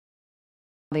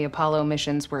the Apollo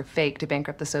missions were fake to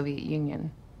bankrupt the Soviet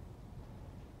Union.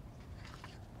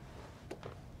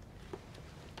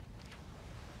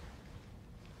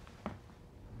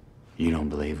 You don't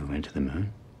believe we went to the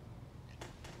moon?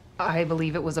 I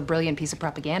believe it was a brilliant piece of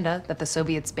propaganda that the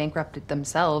Soviets bankrupted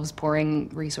themselves, pouring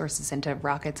resources into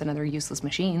rockets and other useless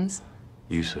machines.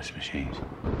 Useless machines.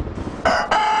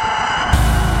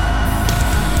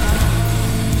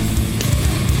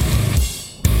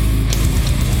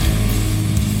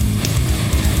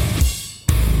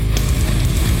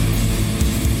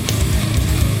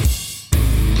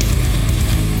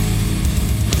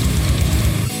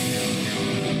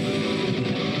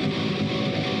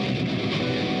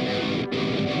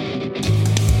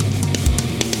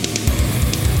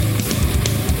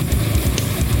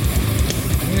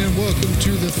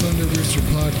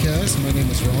 My name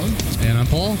is Ron. And I'm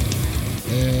Paul.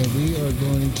 And we are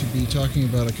going to be talking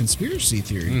about a conspiracy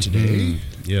theory today.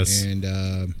 Yes. And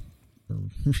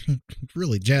we're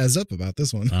really jazzed up about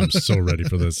this one. I'm so ready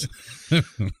for this.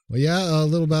 Well, yeah, a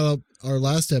little about our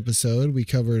last episode. We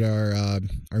covered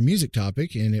our music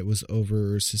topic, and it was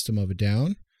over System of a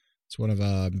Down. It's one of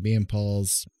me and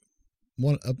Paul's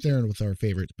one up there with our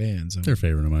favorite bands. Their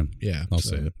favorite of mine. Yeah. I'll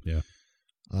say it. Yeah.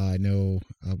 I know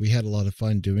we had a lot of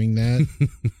fun doing that.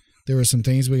 There were some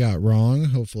things we got wrong.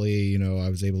 Hopefully, I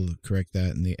was able to correct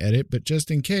that in the edit. But just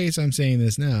in case, I'm saying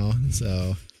this now.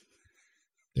 So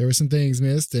there were some things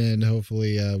missed, and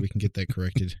hopefully we can get that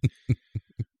corrected.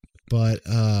 But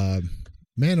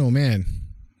man, oh man,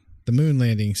 the moon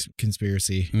landing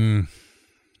conspiracy.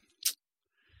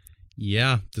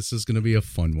 Yeah, this is going to be a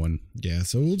fun one. Yeah,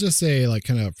 so we'll just say,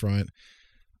 kind of up front.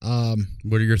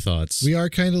 What are your thoughts? We are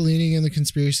kind of leaning in the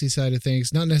conspiracy side of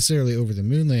things, not necessarily over the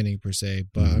moon landing per se,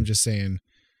 but I'm just saying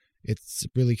it's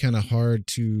really kind of hard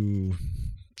to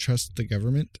trust the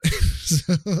government.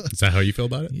 So, is that how you feel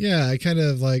about it? Yeah, I kind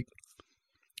of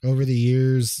over the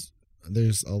years,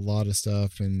 there's a lot of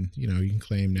stuff, and you can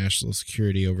claim national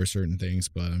security over certain things,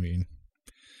 but I mean,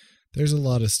 there's a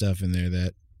lot of stuff in there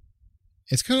that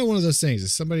it's kind of one of those things. If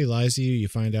somebody lies to you, you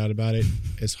find out about it,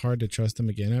 it's hard to trust them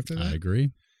again after that. I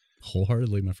agree.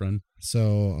 Wholeheartedly, my friend.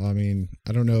 So, I mean,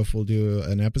 I don't know if we'll do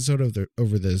an episode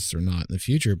over this or not in the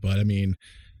future, but I mean,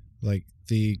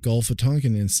 the Gulf of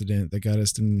Tonkin incident that got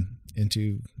us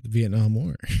into the Vietnam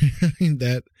War. I mean,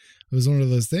 that was one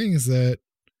of those things that,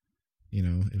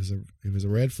 it was a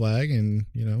red flag, and,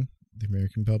 the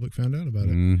American public found out about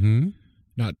it. Mm-hmm.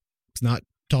 It's not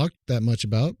talked that much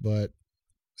about, but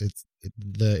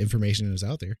the information is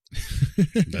out there.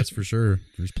 That's for sure.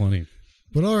 There's plenty.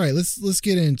 But all right, let's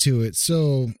get into it.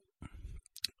 So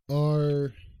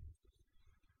our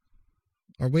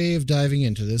way of diving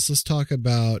into this, let's talk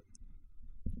about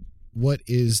what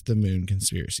is the moon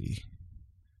conspiracy.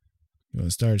 You want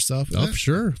to start us off with that?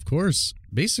 Sure, of course.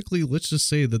 Basically, let's just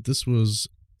say that this was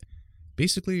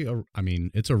basically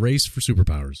it's a race for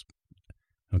superpowers.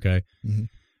 Okay? Mm-hmm.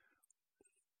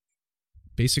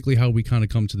 Basically how we kind of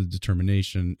come to the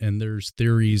determination, and there's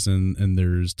theories and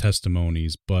there's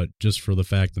testimonies, but just for the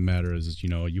fact of the matter is,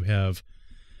 you have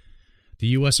the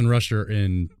U.S. and Russia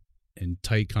in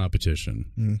tight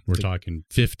competition. Mm-hmm. We're talking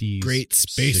 50s. Great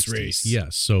space 60s. race.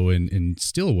 Yes. So in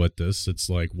still with this, it's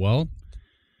 50,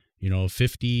 I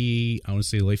want to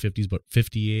say late 50s, but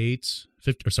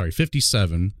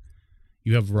 57,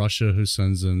 you have Russia who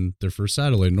sends in their first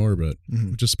satellite in orbit,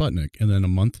 which is Sputnik. And then a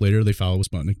month later, they follow with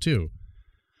Sputnik 2.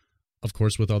 Of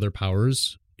course, with other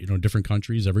powers, different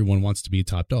countries, everyone wants to be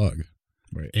top dog.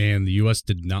 Right. And the U.S.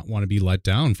 did not want to be let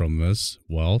down from this.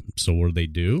 Well, so what did they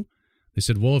do? They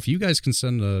said, well, if you guys can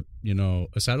send a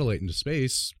satellite into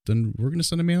space, then we're going to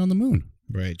send a man on the moon.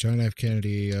 Right. John F.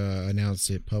 Kennedy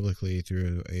announced it publicly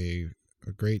through a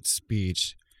great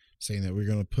speech saying that we're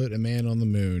going to put a man on the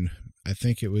moon. I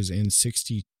think it was in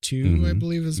 62, I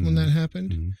believe is when that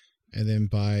happened. Mm-hmm. And then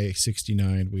by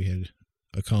 69, we had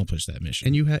accomplish that mission.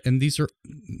 And these are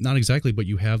not exactly, but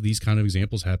you have these kind of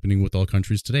examples happening with all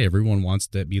countries today. Everyone wants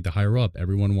to be the higher up.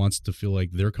 Everyone wants to feel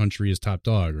like their country is top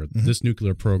dog, or this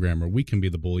nuclear program, or we can be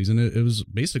the bullies. And it was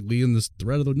basically in this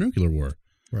threat of the nuclear war.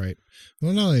 Right.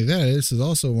 Well, not only that, this is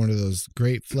also one of those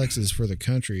great flexes for the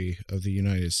country of the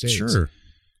United States. Sure.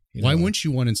 Why wouldn't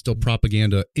you want to instill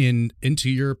propaganda into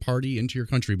your party, into your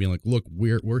country, being like, look,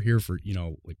 we're here for,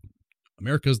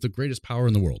 America is the greatest power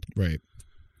in the world. Right.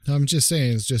 I'm just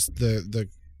saying, it's just the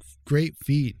great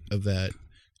feat of that.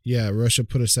 Yeah, Russia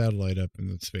put a satellite up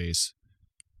in space.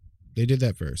 They did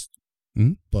that first.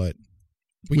 Mm-hmm. But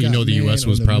the U.S.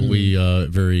 was probably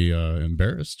very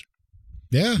embarrassed.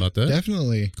 Yeah, about that.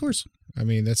 Definitely. Of course. I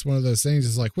mean, that's one of those things.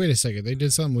 It's like, wait a second, they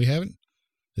did something we haven't.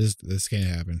 This can't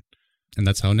happen. And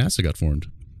that's how NASA got formed.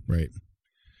 Right.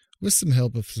 with some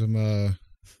help of some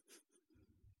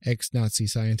ex-Nazi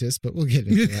scientists, but we'll get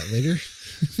into that later.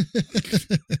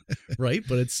 Right?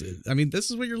 But this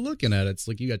is what you're looking at. It's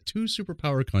like you got two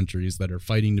superpower countries that are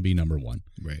fighting to be number one.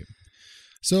 Right.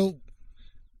 So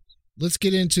let's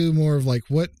get into more of like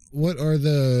what are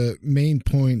the main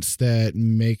points that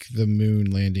make the moon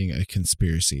landing a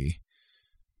conspiracy?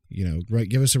 You know, right?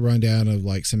 Give us a rundown of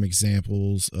like some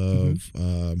examples of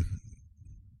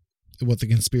what the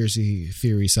conspiracy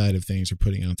theory side of things are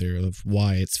putting out there of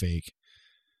why it's fake.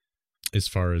 As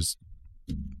far as,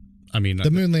 the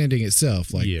moon landing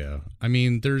itself, like, yeah,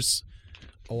 there's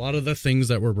a lot of the things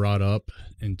that were brought up.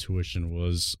 Intuition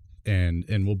was, and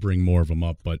we'll bring more of them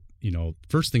up. But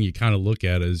first thing you kind of look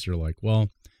at is you're like, well,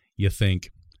 you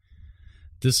think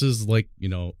this is like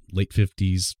late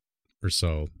 50s or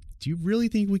so. Do you really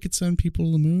think we could send people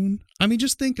to the moon?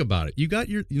 Just think about it. You got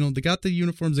they got the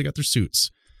uniforms, they got their suits,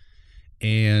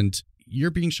 and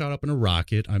you're being shot up in a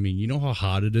rocket. You know how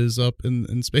hot it is up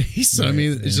in space. Right,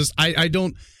 it's just, I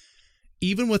don't,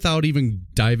 even without even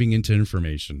diving into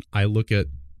information, I look at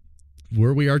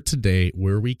where we are today,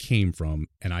 where we came from,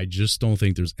 and I just don't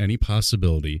think there's any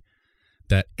possibility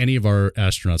that any of our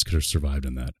astronauts could have survived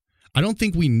in that. I don't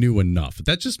think we knew enough.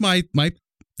 That's just my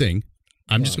thing.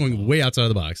 I'm just going way outside of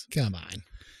the box. Come on.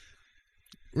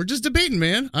 We're just debating,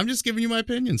 man. I'm just giving you my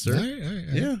opinion, sir. All right.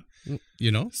 Yeah.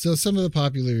 So some of the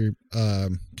popular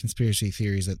conspiracy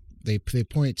theories that they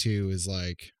point to is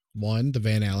like, one, the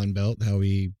Van Allen belt, how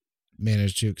we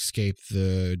managed to escape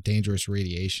the dangerous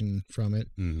radiation from it.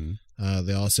 Mm-hmm.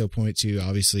 They also point to,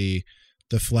 obviously,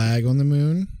 the flag on the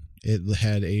moon. It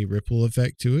had a ripple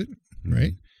effect to it,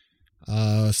 right?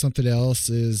 Something else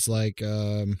is like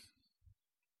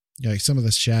some of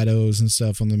the shadows and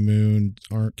stuff on the moon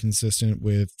aren't consistent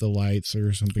with the lights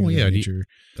or something of that nature.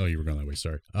 You were going that way,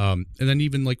 sorry. And then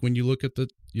even like when you look at the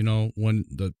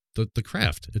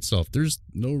craft itself, there's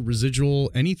no residual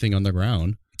anything on the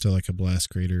ground. So like a blast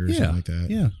crater or something like that.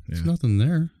 Yeah, there's nothing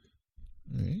there.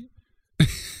 All right.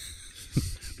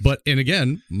 But, and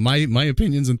again, my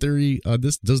opinions and theory,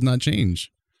 this does not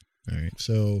change. All right.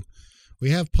 So we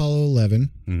have Apollo 11.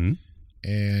 Mm-hmm.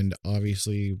 And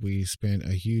obviously, we spent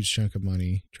a huge chunk of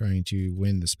money trying to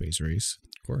win the space race.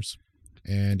 Of course.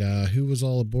 And who was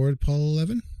all aboard Apollo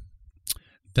 11?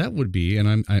 That would be,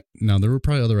 and now there were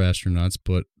probably other astronauts,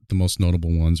 but the most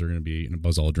notable ones are going to be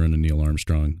Buzz Aldrin and Neil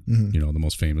Armstrong. Mm-hmm. The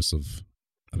most famous of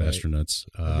astronauts.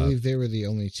 I believe they were the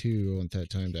only two at that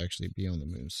time to actually be on the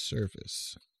moon's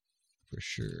surface, for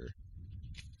sure.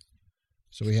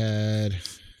 So we had.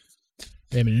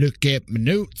 Let me look at my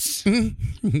notes.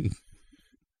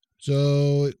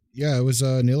 So, yeah, it was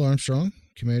Neil Armstrong,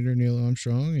 Commander Neil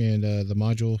Armstrong, and the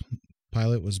module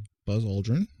pilot was Buzz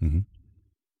Aldrin. Mm-hmm.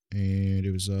 And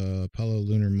it was Apollo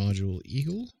Lunar Module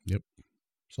Eagle. Yep.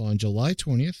 So on July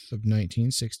 20th of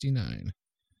 1969,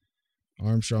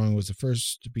 Armstrong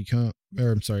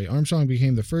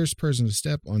became the first person to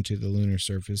step onto the lunar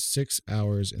surface 6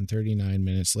 hours and 39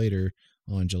 minutes later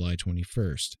on July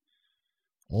 21st.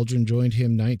 Aldrin joined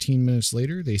him 19 minutes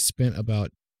later. They spent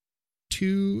about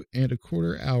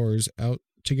 2.25 hours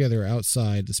together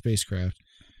outside the spacecraft.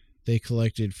 They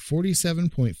collected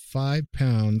 47.5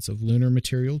 pounds of lunar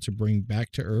material to bring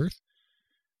back to Earth.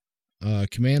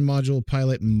 Command Module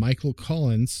pilot Michael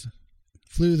Collins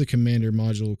flew the Commander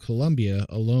Module Columbia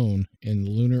alone in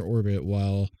lunar orbit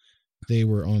while they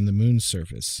were on the moon's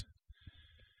surface.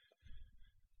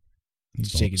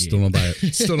 Still don't buy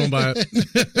it. Still don't buy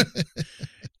it.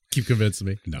 Keep convincing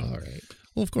me. No. All right.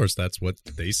 Well, of course, that's what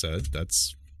they said.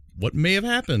 That's what may have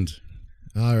happened.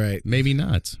 All right. Maybe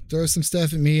not. Throw some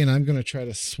stuff at me, and I'm going to try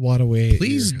to swat away.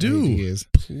 Please do. Ideas.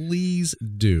 Please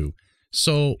do.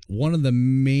 So, one of the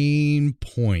main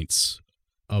points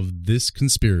of this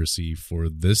conspiracy for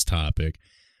this topic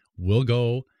will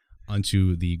go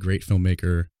onto the great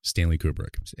filmmaker Stanley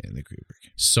Kubrick.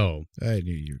 So, I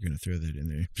knew you were going to throw that in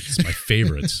there. It's my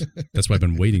favorite. That's why I've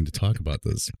been waiting to talk about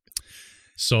this.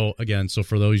 So again,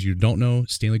 for those you don't know,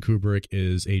 Stanley Kubrick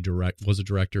was a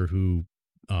director who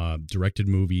directed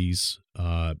movies,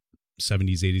 70s,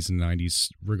 80s, and 90s.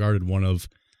 Regarded one of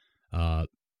the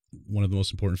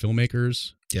most important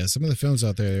filmmakers. Yeah, some of the films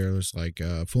out there was like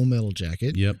Full Metal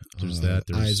Jacket. Yep, there's that.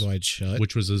 There's Eyes Wide Shut,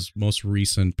 which was his most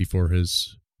recent with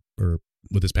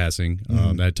his passing.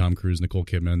 Mm-hmm. That had Tom Cruise, Nicole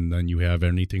Kidman. Then you have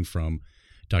anything from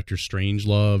Dr.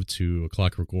 Strangelove to A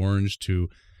Clockwork Orange to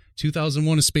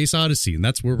 2001: A Space Odyssey, and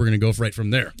that's where we're going to go right from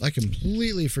there. I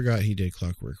completely forgot he did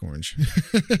Clockwork Orange.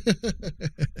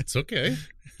 It's okay.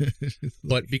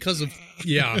 But because of...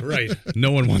 Yeah, right.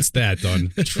 No one wants that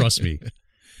done. Trust me.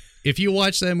 If you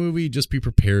watch that movie, just be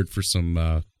prepared for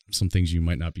some some things you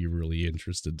might not be really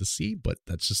interested to see, but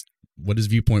that's just what his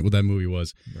viewpoint with that movie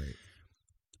was. Right.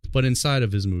 But inside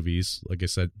of his movies, like I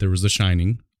said, there was The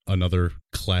Shining, another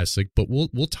classic, but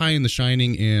we'll tie in The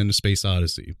Shining and Space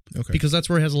Odyssey, Okay. because that's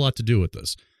where it has a lot to do with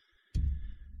this.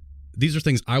 These are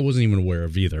things I wasn't even aware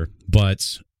of either,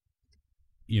 but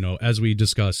as we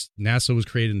discussed, NASA was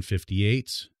created in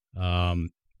 1958.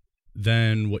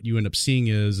 Then what you end up seeing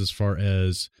is, as far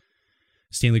as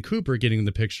Stanley Kubrick getting in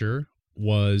the picture,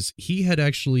 was he had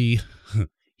actually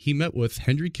he met with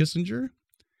Henry Kissinger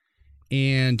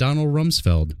and Donald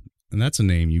Rumsfeld, and that's a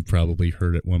name you probably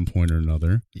heard at one point or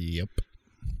another. Yep.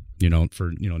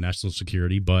 For national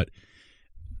security. But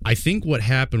I think what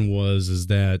happened is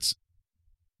that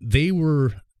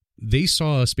they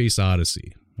saw a Space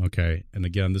Odyssey. Okay, and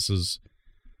again, this is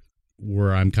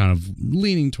where I'm kind of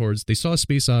leaning towards. They saw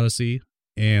Space Odyssey,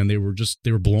 and they were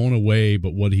blown away by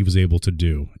what he was able to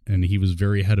do, and he was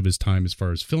very ahead of his time as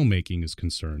far as filmmaking is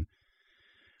concerned.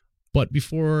 But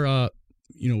before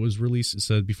it was released, it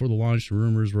said before the launch, the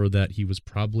rumors were that he was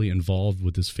probably involved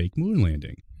with this fake moon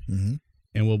landing. Mm-hmm.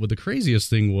 And what the craziest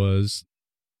thing was,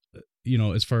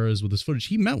 as far as with this footage,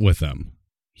 he met with them.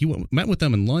 Met with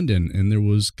them in London, and there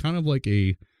was kind of like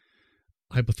a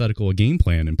game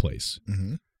plan in place.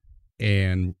 Mm-hmm.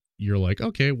 And you're like,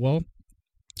 okay, well,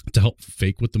 to help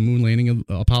fake with the moon landing of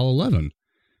Apollo 11.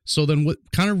 So then what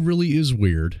kind of really is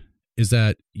weird is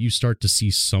that you start to see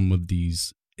some of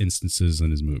these instances in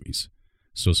his movies.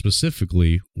 So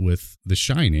specifically with The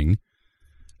Shining,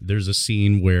 there's a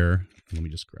scene where, let me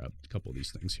just grab a couple of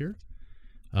these things here.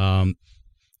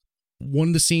 One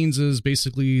of the scenes is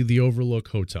basically the Overlook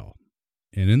Hotel.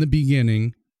 And in the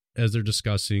beginning, as they're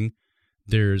discussing,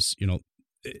 there's,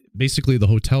 basically the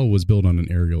hotel was built on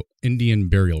an Indian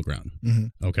burial ground.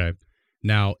 Mm-hmm. Okay.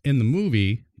 Now, in the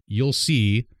movie, you'll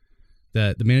see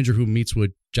that the manager who meets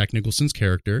with Jack Nicholson's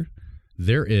character,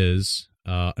 there is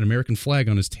an American flag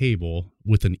on his table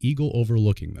with an eagle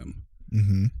overlooking them.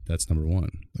 Mm-hmm. That's number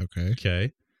one. Okay.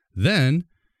 Okay. Then,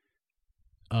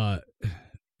 and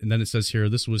then it says here,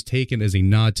 this was taken as a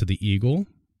nod to the eagle,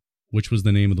 which was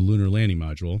the name of the lunar landing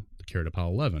module that carried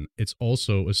Apollo 11. It's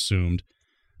also assumed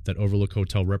that Overlook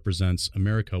Hotel represents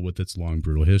America with its long,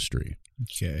 brutal history.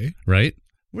 Okay. Right?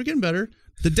 We're getting better.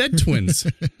 The Dead Twins.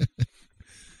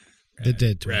 The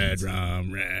Dead Twins.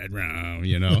 Red rum,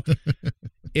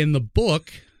 In the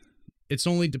book, it's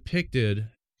only depicted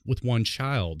with one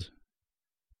child.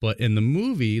 But in the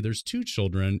movie, there's two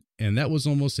children, and that was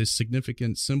almost a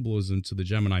significant symbolism to the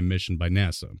Gemini mission by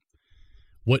NASA.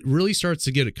 What really starts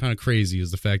to get it kind of crazy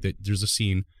is the fact that there's a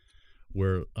scene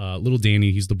where little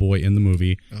Danny, he's the boy in the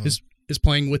movie, is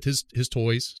playing with his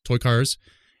toy cars,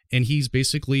 and he's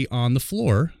basically on the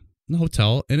floor in the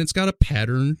hotel, and it's got a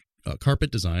pattern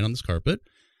carpet design on this carpet.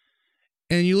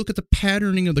 And you look at the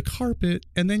patterning of the carpet,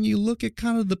 and then you look at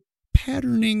kind of the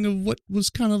patterning of what was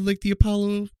kind of like the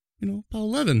Apollo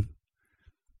 11.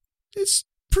 It's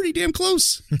pretty damn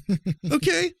close.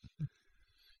 Okay. And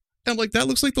I'm like, that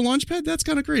looks like the launch pad? That's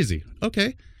kind of crazy.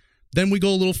 Okay. Then we go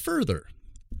a little further.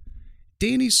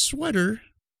 Danny's sweater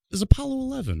is Apollo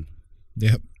 11.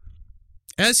 Yep.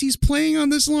 As he's playing on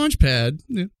this launch pad,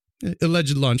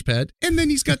 alleged launch pad, and then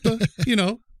he's got the,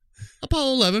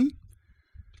 Apollo 11.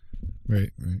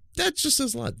 Right. That just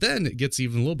says a lot. Then it gets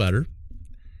even a little better.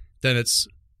 Then it's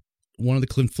one of the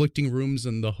conflicting rooms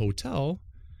in the hotel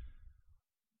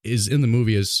is in the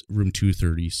movie as room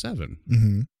 237.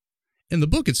 Mm-hmm. In the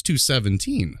book, it's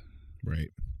 217. Right.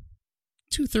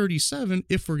 237,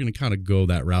 if we're going to kind of go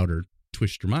that route or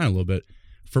twist your mind a little bit,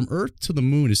 from Earth to the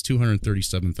moon is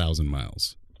 237,000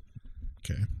 miles.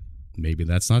 Okay. Maybe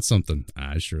that's not something.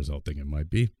 I sure as hell think it might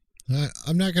be.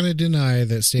 I'm not going to deny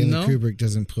that Stanley No? Kubrick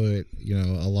doesn't put,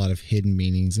 a lot of hidden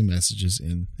meanings and messages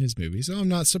in his movies. So I'm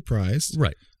not surprised.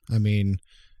 Right. I mean,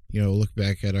 look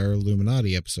back at our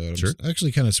Illuminati episode. Sure. I'm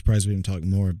actually kind of surprised we didn't talk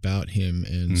more about him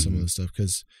and some of the stuff,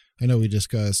 because I know we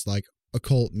discussed like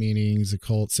occult meanings,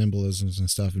 occult symbolisms and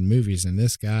stuff in movies, and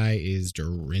this guy is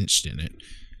drenched in it.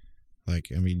 Like,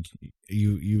 I mean,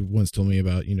 you once told me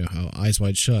about, how Eyes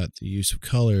Wide Shut, the use of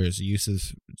colors, the use of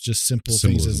just simple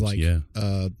things as like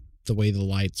the way the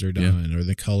lights are done or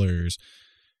the colors.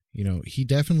 He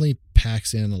definitely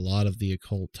packs in a lot of the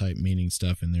occult type meaning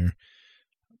stuff in there.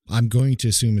 I'm going to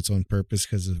assume it's on purpose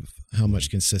because of how much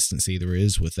consistency there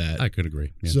is with that. I could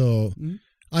agree. Yeah. So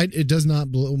it does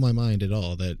not blow my mind at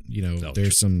all that,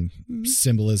 there's some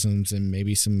symbolisms and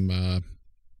maybe some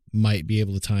might be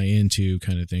able to tie into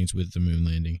kind of things with the moon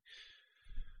landing.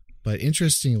 But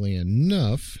interestingly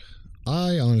enough,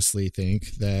 I honestly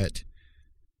think that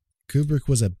Kubrick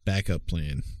was a backup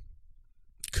plan.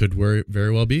 Could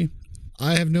very well be.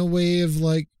 I have no way of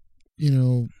like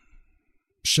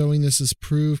showing this as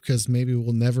proof because maybe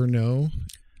we'll never know.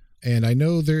 And I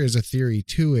know there is a theory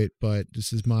to it, but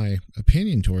this is my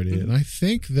opinion toward it. And I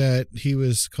think that he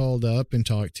was called up and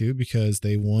talked to because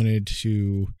they wanted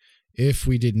to, if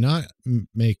we did not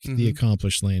make the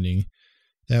accomplished landing,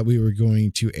 that we were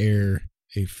going to air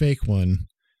a fake one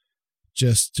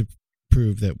just to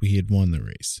prove that we had won the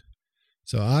race.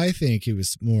 So I think it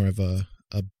was more of a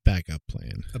backup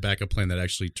plan. A backup plan that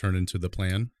actually turned into the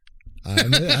plan? I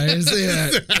didn't say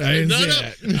that. I didn't say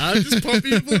that. I'm just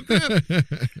pumping you full of crap.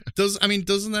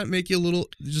 Doesn't that make you a little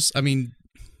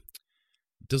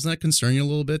doesn't that concern you a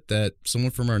little bit that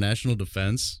someone from our national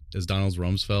defense is Donald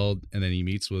Rumsfeld, and then he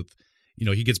meets with,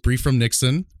 he gets briefed from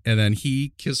Nixon, and then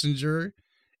he, Kissinger,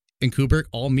 and Kubrick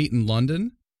all meet in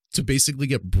London to basically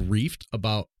get briefed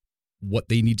about what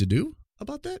they need to do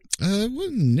about that? It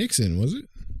wasn't Nixon, was it?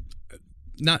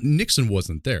 Not Nixon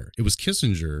wasn't there. It was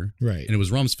Kissinger, right? And it was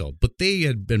Rumsfeld. But they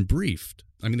had been briefed.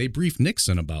 I mean, they briefed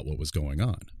Nixon about what was going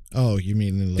on. Oh, you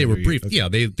mean they were briefed? Okay. Yeah,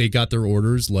 they got their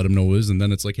orders, let him know what it is, and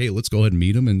then it's like, hey, let's go ahead and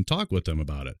meet him and talk with him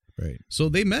about it. Right. So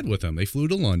they met with him. They flew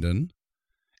to London,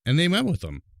 and they met with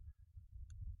him.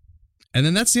 And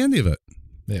then that's the end of it.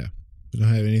 Yeah. We don't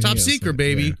have anything Top else secret,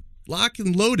 baby. Yeah. Lock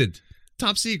and loaded.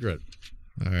 Top secret.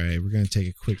 All right, we're going to take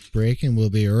a quick break, and we'll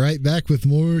be right back with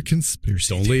more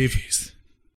conspiracy Don't theories. Leave.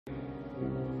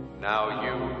 Now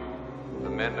you, the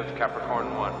men of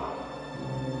Capricorn 1,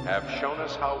 have shown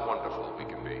us how wonderful we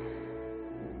can be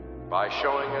by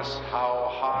showing us how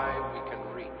high we can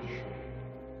reach.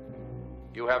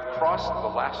 You have crossed the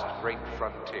last great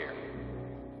frontier,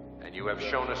 and you have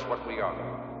shown us what we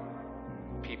are.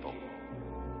 People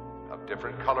of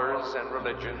different colors and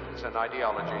religions and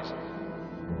ideologies,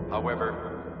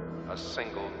 however, a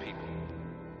single people.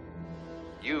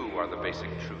 You are the basic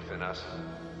truth in us.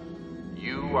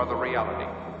 You are the reality.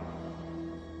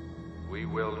 We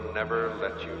will never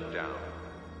let you down,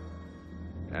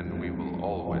 and we will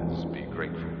always be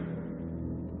grateful.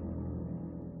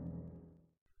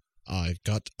 I've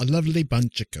got a lovely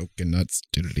bunch of coconuts.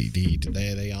 Doodly-dee.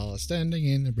 Today they all are standing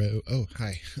in a row. Oh,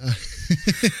 hi.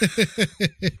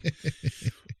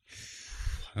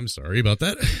 I'm sorry about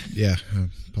that. Yeah, I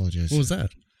apologize. What was that?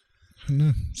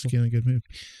 No, just getting a good mood.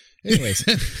 Anyways.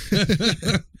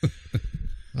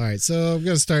 All right, so I'm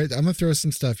going to start. I'm going to throw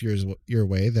some stuff your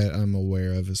way that I'm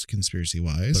aware of as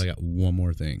conspiracy-wise. But I got one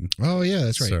more thing. Oh, yeah,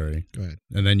 that's right. Sorry. Go ahead.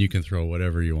 And then you can throw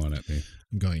whatever you want at me.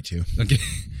 I'm going to. Okay.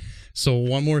 So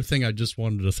one more thing I just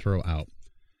wanted to throw out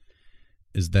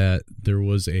is that there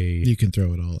was a... You can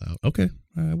throw it all out. Okay,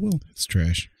 I will. It's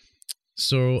trash.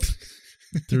 So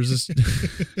there's this...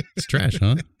 It's trash,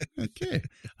 huh? Okay.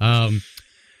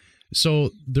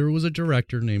 So there was a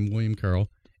director named William Carroll,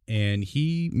 and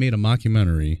he made a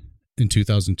mockumentary in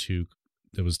 2002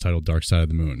 that was titled Dark Side of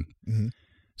the Moon. Mm-hmm.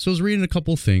 So I was reading a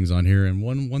couple things on here, and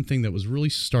one thing that was really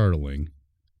startling,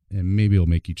 and maybe it'll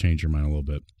make you change your mind a little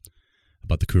bit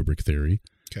about the Kubrick theory,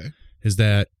 okay, is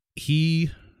that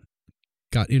he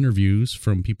got interviews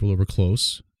from people that were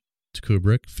close to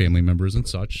Kubrick, family members and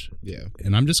such. Yeah.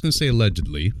 And I'm just going to say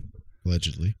allegedly.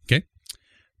 Allegedly. Okay.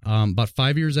 About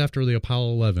 5 years after the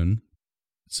Apollo 11,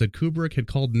 it said Kubrick had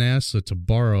called NASA to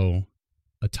borrow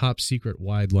a top secret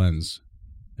wide lens,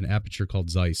 an aperture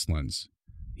called Zeiss lens.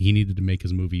 He needed to make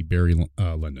his movie Barry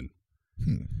Lyndon.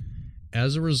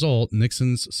 As a result,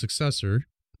 Nixon's successor,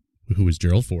 who was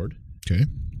Gerald Ford, okay,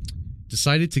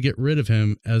 decided to get rid of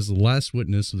him as the last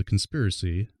witness of the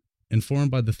conspiracy.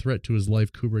 Informed by the threat to his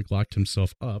life, Kubrick locked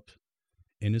himself up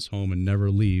in his home and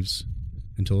never leaves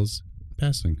until his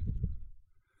passing.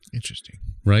 Interesting.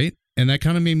 Right? And that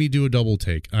kind of made me do a double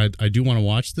take. I do want to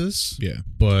watch this. Yeah.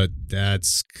 But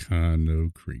that's kind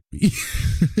of creepy.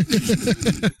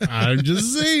 I'm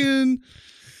just saying.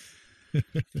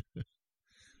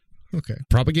 Okay.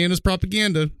 Propaganda's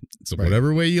propaganda. So right.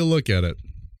 Whatever way you look at it.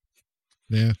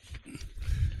 Yeah.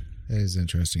 That is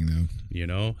interesting, though. You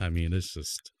know, I mean, it's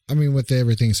just... I mean, with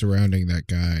everything surrounding that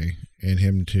guy and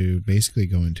him to basically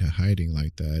go into hiding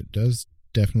like that does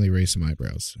definitely raise some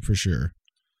eyebrows, for sure.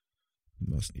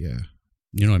 Yeah.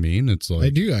 You know what I mean? It's like... I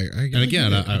do. I and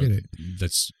again, I get it.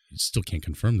 That's... Still can't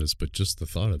confirm this, but just the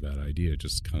thought of that idea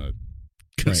just kind of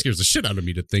right. scares the shit out of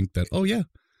me to think that, oh, yeah.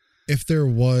 If there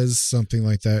was something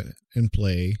like that in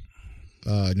play,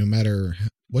 no matter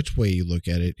which way you look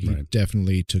at it, he right.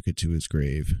 definitely took it to his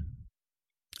grave.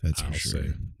 That's for sure.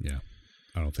 Yeah.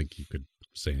 I don't think you could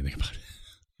say anything about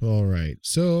it. All right.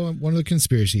 So one of the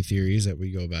conspiracy theories that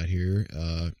we go about here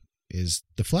is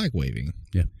the flag waving.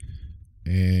 Yeah.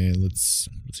 And let's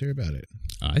hear about it.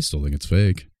 I still think it's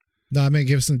fake. No, I mean,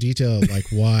 give some detail, like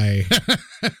why.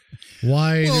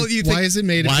 Why is it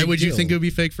made? Why would you think it would be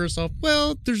fake? First off,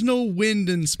 well, there's no wind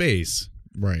in space,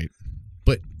 right?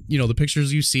 But the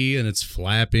pictures you see, and it's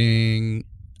flapping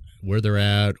where they're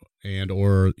at,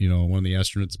 or one of the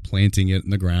astronauts planting it in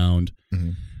the ground.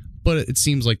 Mm-hmm. But it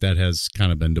seems like that has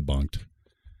kind of been debunked.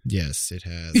 Yes, it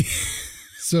has.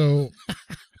 So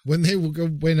when they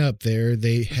went up there,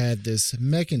 they had this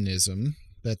mechanism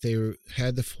that they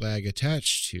had the flag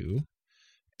attached to.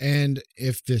 And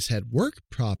if this had worked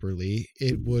properly,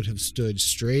 it would have stood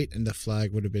straight and the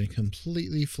flag would have been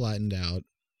completely flattened out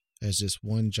as just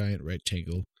one giant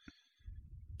rectangle.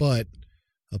 But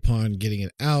upon getting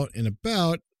it out and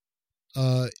about,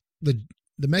 the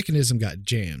mechanism got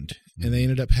jammed, and they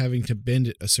ended up having to bend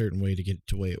it a certain way to get it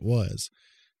to the way it was,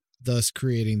 thus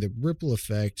creating the ripple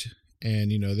effect.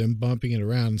 And, them bumping it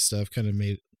around and stuff kind of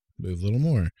made it move a little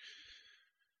more.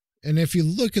 And if you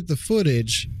look at the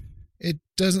footage, it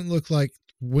doesn't look like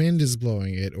wind is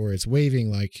blowing it or it's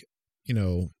waving like,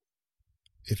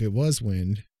 if it was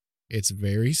wind, it's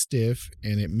very stiff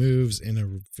and it moves in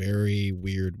a very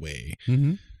weird way.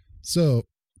 Mm-hmm. So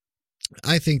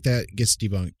I think that gets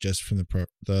debunked just from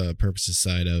the purposes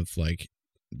side of like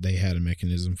they had a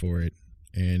mechanism for it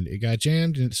and it got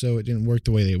jammed, and so it didn't work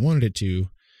the way they wanted it to,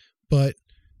 but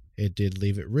it did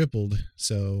leave it rippled.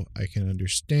 So I can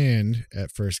understand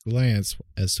at first glance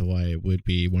as to why it would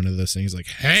be one of those things like,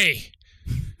 hey,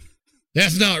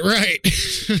 that's not right.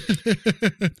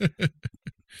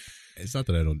 It's not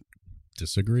that I don't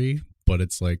disagree, but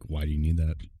it's like, why do you need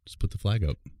that? Just put the flag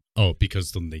up. Oh,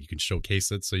 because then you can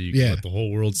showcase it so you can let the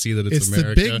whole world see that it's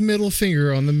America. It's the big middle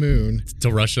finger on the moon. To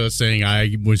Russia saying,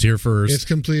 I was here first. It's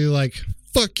completely like,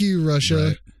 fuck you, Russia.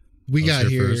 Right. We got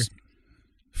here. First.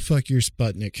 Fuck your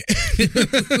Sputnik.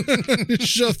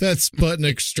 Shove that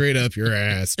Sputnik straight up your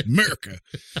ass. America.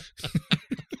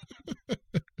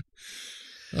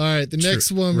 All right, the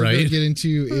next one we're going to get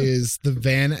into is the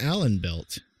Van Allen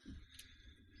belt.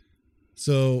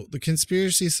 So the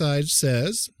conspiracy side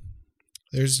says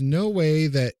there's no way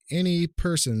that any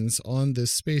persons on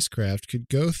this spacecraft could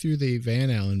go through the Van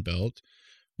Allen belt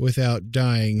without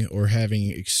dying or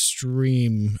having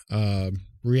extreme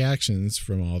reactions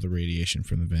from all the radiation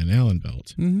from the Van Allen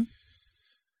belt. Mm-hmm.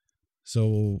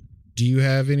 So do you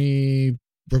have any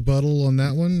rebuttal on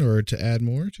that one or to add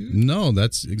more to? No,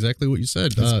 that's exactly what you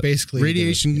said. That's basically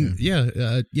radiation. They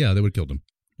would have killed him.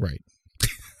 Right.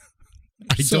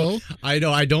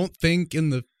 I don't think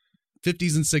in the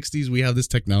 50s and 60s we have this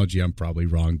technology. I'm probably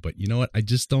wrong, but you know what? I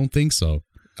just don't think so.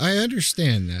 I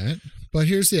understand that, but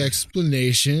here's the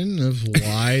explanation of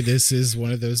why this is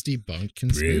one of those debunked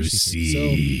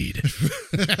conspiracy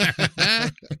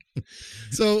theories.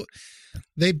 So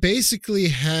they basically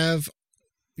have,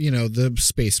 the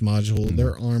space module. Mm-hmm.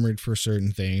 They're armored for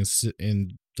certain things,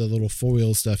 and the little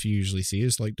foil stuff you usually see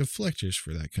is like deflectors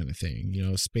for that kind of thing.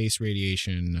 Space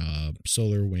radiation,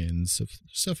 solar winds,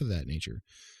 stuff of that nature.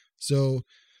 So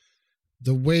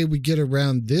the way we get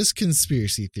around this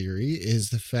conspiracy theory is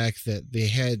the fact that they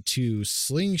had to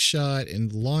slingshot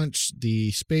and launch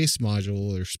the space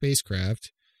module or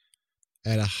spacecraft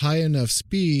at a high enough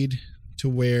speed to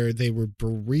where they were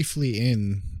briefly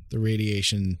in the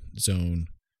radiation zone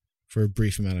for a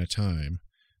brief amount of time,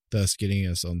 thus getting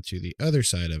us onto the other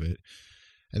side of it.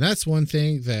 And that's one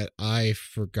thing that I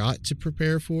forgot to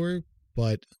prepare for,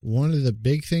 but one of the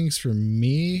big things for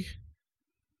me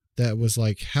that was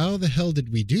like, how the hell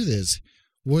did we do this,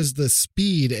 was the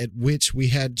speed at which we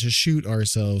had to shoot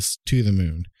ourselves to the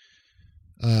moon.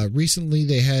 Recently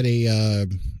they had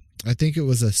I think it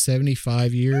was a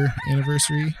 75-year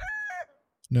anniversary.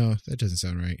 No, that doesn't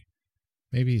sound right.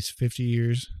 Maybe it's 50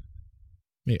 years.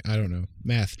 Maybe, I don't know.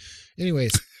 Math.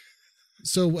 Anyways,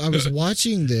 so I was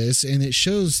watching this and it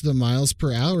shows the miles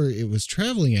per hour it was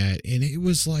traveling at, and it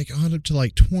was like on up to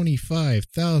like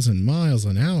 25,000 miles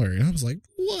an hour. And I was like,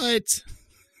 what?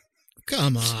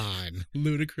 Come on.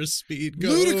 Ludicrous speed. Go.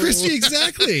 Ludicrous speed,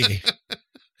 exactly.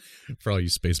 For all you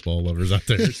spaceball lovers out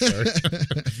there. Sorry.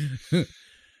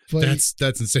 But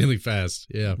that's insanely fast.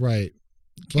 Yeah. Right.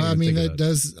 Well, I mean,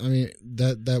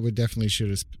 that would definitely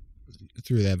shoot us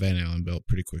through that Van Allen belt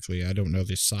pretty quickly. I don't know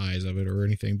the size of it or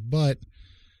anything, but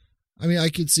I mean, I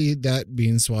could see that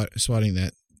being swatting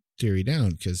that theory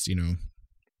down because,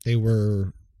 they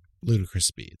were ludicrous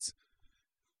speeds.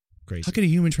 Crazy. How can a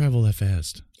human travel that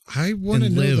fast? I want to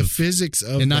know the physics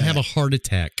of and not that. have a heart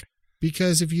attack.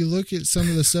 Because if you look at some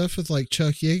of the stuff with like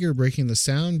Chuck Yeager breaking the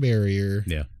sound barrier,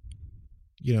 yeah,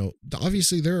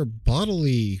 obviously there are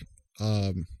bodily,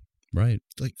 right,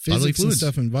 like physics and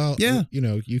stuff involved. Yeah,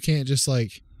 you can't just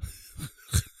like,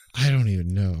 I don't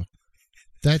even know.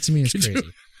 That to me is crazy.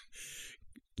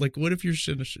 like, what if you're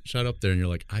shot up there and you're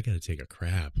like, I gotta take a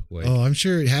crap? Like, Oh, I'm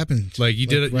sure it happened. like you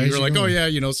did it. right You as were like, you're oh going. yeah,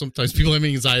 you know, sometimes people have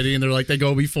anxiety and they're like, they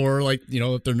go before, like, you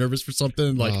know, if they're nervous for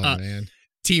something, like, oh, man.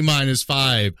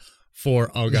 T-5,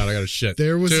 4. Oh god, I got to shit.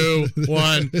 There was 2,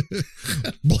 1.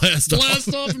 blast off.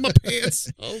 Blast off in my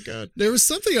pants. Oh god. There was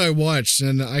something I watched,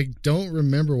 and I don't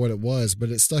remember what it was, but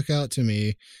it stuck out to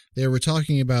me. They were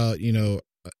talking about, you know,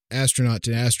 astronaut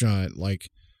to astronaut, like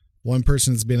one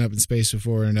person's been up in space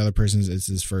before and another person's it's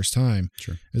his first time.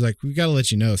 Sure. It's like, we got to let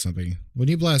you know something. When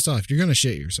you blast off, you're going to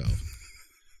shit yourself.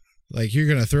 Like, you're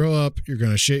going to throw up, you're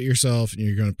going to shit yourself, and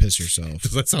you're going to piss yourself.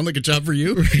 Does that sound like a job for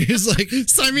you? It's like,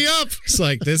 Sign me up. it's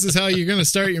like, this is how you're going to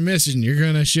start your mission. You're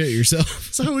going to shit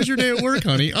yourself. So how was your day at work,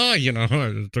 honey? Oh, you know,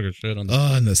 I just took a shit on the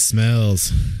Oh, and the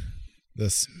smells. The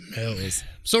smells.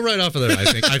 So right off of there,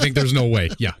 I think there's no way.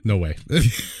 Yeah, no way.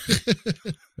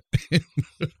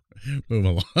 Move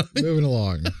along. Moving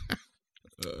along.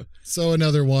 So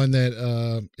another one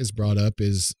that is brought up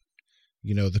is,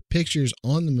 you know, the pictures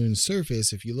on the moon's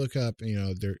surface. If you look up, you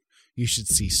know, there you should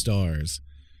see stars,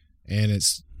 and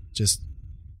it's just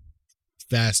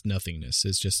vast nothingness.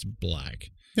 It's just black.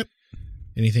 Yep.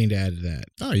 Anything to add to that?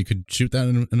 Oh, you could shoot that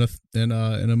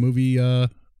in a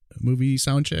movie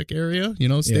sound check area, you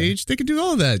know, stage. They could do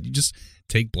all of that. You just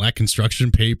take black construction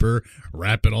paper,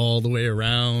 wrap it all the way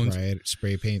around, Right.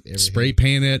 Spray paint. Everything. spray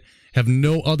paint it, have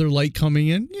no other light coming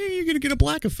in. Yeah, you're gonna get a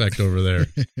black effect over there.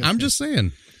 I'm just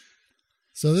saying.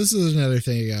 So this is another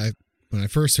thing. When I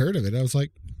first heard of it, I was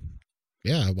like,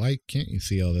 yeah, why can't you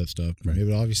see all that stuff? Right. It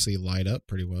would obviously light up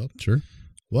pretty well. Sure.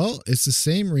 Well, it's the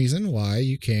same reason why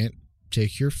you can't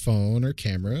take your phone or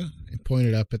camera and point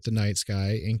it up at the night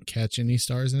sky and catch any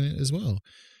stars in it as well.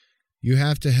 You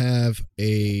have to have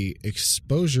a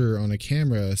exposure on a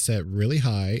camera set really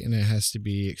high, and it has to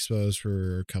be exposed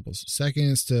for a couple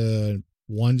seconds to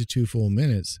 1 to 2 full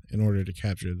minutes in order to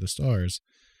capture the stars.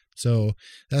 So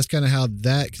that's kind of how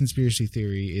that conspiracy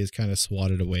theory is kind of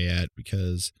swatted away at,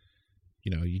 because,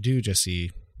 you know, you do just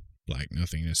see black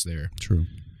nothingness there. True.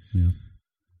 Yeah.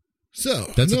 So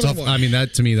That's a another tough. one. I mean,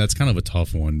 that to me, that's kind of a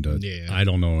tough one. To, Yeah. I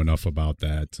don't know enough about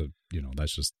that. To, you know,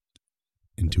 that's just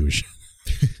intuition.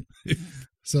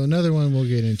 So another one we'll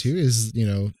get into is, you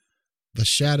know, the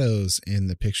shadows in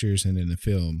the pictures and in the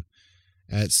film.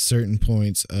 At certain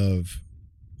points of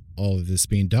all of this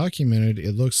being documented,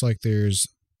 it looks like there's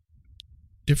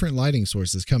different lighting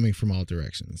sources coming from all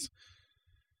directions.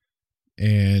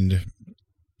 And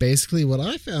basically what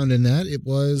I found in that, it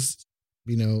was,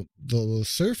 you know, the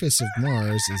surface of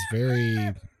Mars is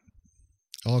very,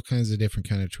 all kinds of different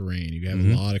kind of terrain. You have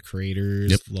Mhm. a lot of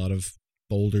craters, Yep. a lot of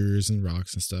boulders and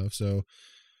rocks and stuff. So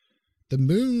the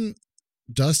moon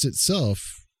dust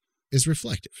itself is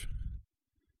reflective.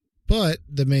 But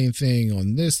the main thing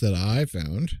on this that I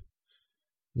found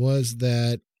was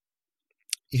that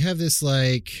you have this,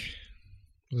 like,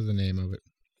 what's the name of it?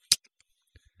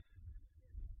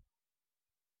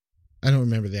 I don't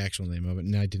remember the actual name of it,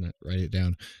 and I did not write it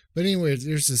down. But anyway,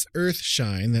 there's this earth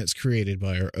shine that's created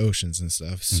by our oceans and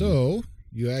stuff. So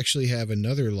you actually have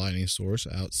another lighting source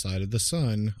outside of the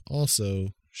sun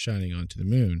also shining onto the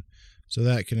moon. So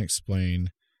that can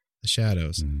explain the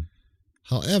shadows. Mhm.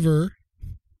 However,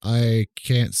 I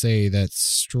can't say that's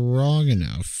strong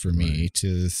enough for me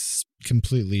to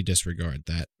completely disregard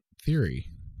that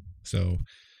theory. So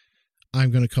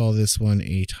I'm going to call this one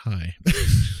a tie.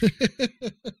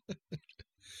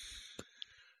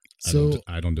 So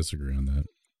I don't disagree on that.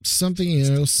 something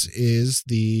else is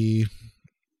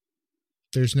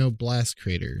there's no blast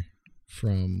crater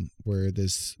from where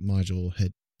this module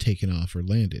had taken off or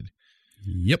landed.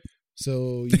 Yep.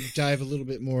 So you dive a little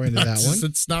bit more into that one.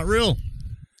 It's not real.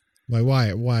 Why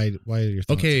are your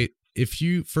thoughts? Okay, if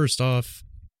you first off,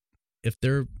 if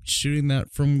they're shooting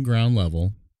that from ground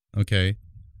level, okay,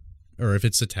 or if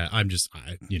it's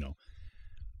you know,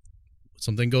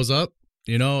 something goes up,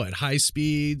 you know, at high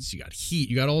speeds, you got heat,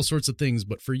 you got all sorts of things,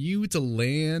 but for you to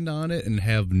land on it and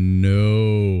have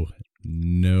no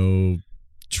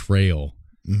trail,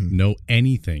 Mhm. no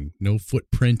anything, no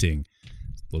footprinting,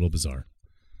 it's a little bizarre.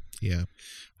 Yeah.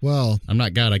 Well, I'm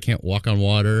not God. I can't walk on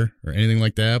water or anything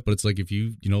like that. But it's like if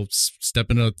you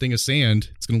step in a thing of sand,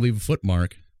 it's going to leave a foot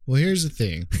mark. Well, here's the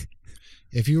thing.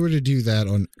 If you were to do that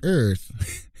on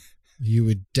Earth, you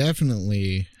would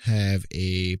definitely have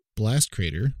a blast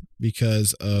crater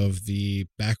because of the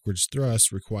backwards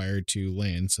thrust required to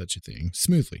land such a thing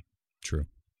smoothly. True.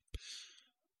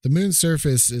 The moon's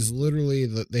surface is literally,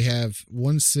 they have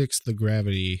 1/6 the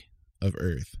gravity of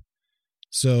Earth.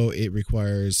 So it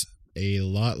requires a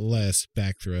lot less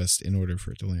back thrust in order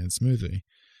for it to land smoothly.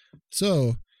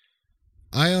 So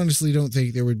I honestly don't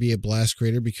think there would be a blast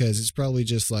crater because it's probably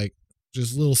just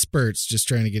little spurts just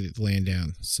trying to get it to land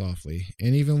down softly.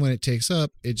 And even when it takes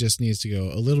up, it just needs to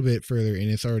go a little bit further and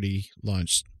it's already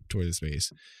launched toward the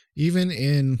space. Even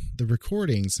in the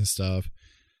recordings and stuff,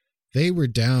 they were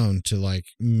down to like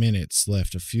minutes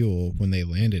left of fuel when they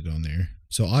landed on there.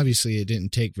 So obviously it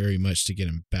didn't take very much to get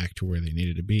them back to where they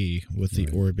needed to be with the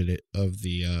orbit of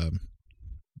the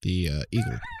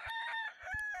Eagle.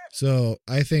 So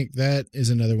I think that is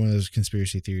another one of those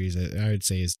conspiracy theories that I would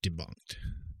say is debunked.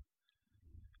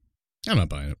 I'm not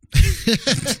buying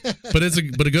it. But it's a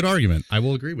good argument. I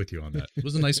will agree with you on that. It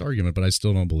was a nice argument, but I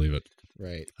still don't believe it.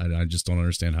 Right. I just don't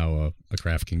understand how a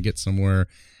craft can get somewhere,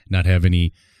 not have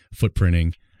any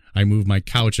footprinting. I moved my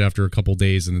couch after a couple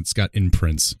days and it's got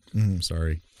imprints. Mm-hmm.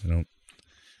 Sorry. I don't know.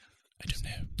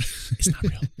 It's not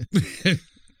real.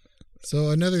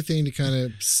 So another thing to kind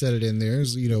of set it in there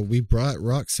is, we brought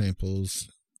rock samples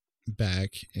back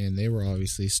and they were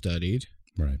obviously studied.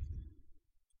 Right.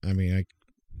 I mean,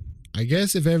 I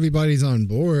guess if everybody's on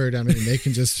board, I mean, they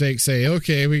can just say,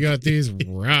 okay, we got these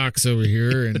rocks over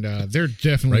here and they're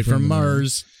definitely right from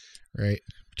Mars. Right.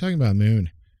 We're talking about moon.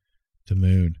 The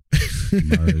moon.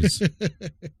 Mars.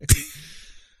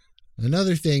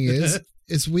 Another thing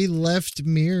is we left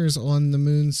mirrors on the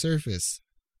moon's surface.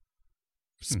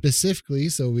 Specifically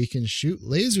so we can shoot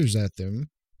lasers at them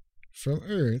from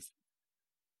Earth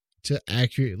to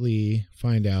accurately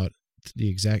find out the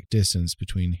exact distance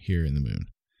between here and the moon.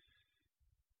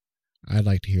 I'd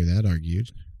like to hear that argued.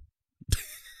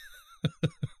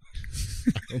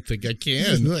 I don't think I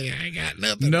can. I got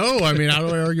nothing. No, I mean, how do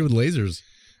I argue with lasers?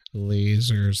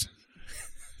 Lasers.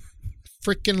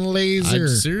 Freaking laser.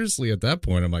 Seriously, at that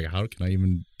point, I'm like, how can I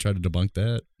even try to debunk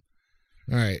that?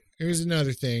 All right. Here's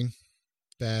another thing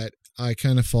that I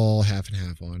kind of fall half and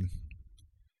half on.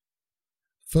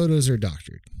 Photos are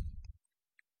doctored.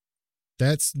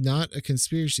 That's not a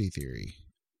conspiracy theory.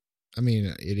 I mean,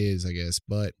 it is, I guess,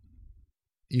 but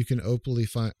you can openly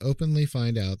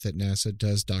find out that NASA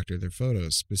does doctor their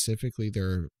photos. Specifically, there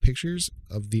are pictures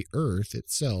of the Earth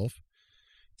itself.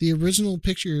 The original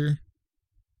picture,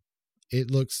 it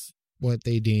looks what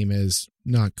they deem as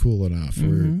not cool enough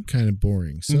or kind of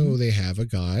boring. So they have a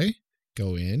guy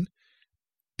go in,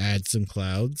 add some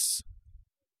clouds,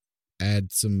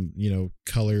 add some,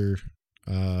 color,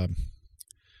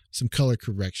 some color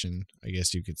correction, I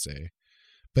guess you could say.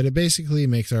 But it basically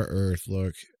makes our Earth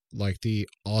look like the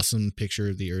awesome picture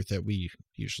of the Earth that we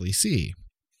usually see.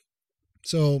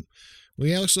 So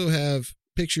we also have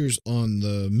pictures on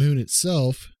the moon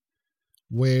itself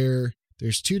where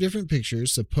there's two different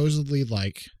pictures, supposedly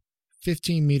like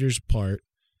 15 meters apart,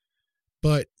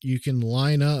 but you can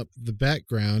line up the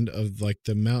background of like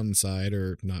the mountainside,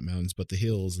 or not mountains, but the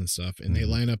hills and stuff, and they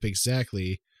line up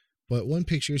exactly. But one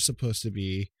picture is supposed to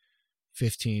be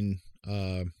 15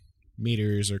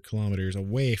 meters or kilometers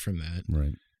away from that.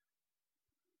 Right.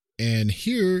 And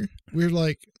here we're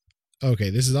like, okay,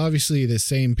 this is obviously the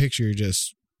same picture,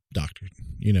 just doctored.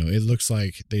 It looks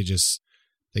like they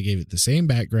gave it the same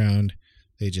background.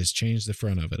 They just changed the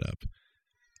front of it up.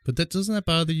 But doesn't that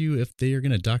bother you if they are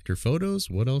going to doctor photos?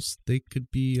 What else they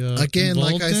could be again,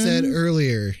 like I said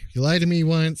earlier, you lied to me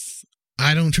once,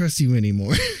 I don't trust you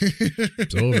anymore.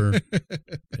 It's over.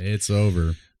 It's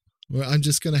over. Well, I'm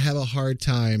just going to have a hard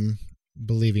time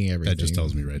believing everything. That just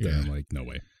tells me right there. I'm like, no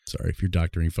way. Sorry. If you're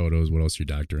doctoring photos, what else are you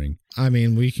doctoring? I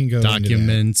mean, we can go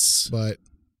documents, into that, but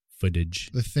footage.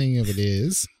 The thing of it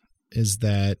is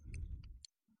that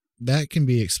can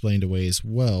be explained away as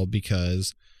well,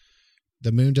 because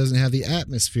the moon doesn't have the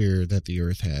atmosphere that the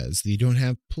Earth has. You don't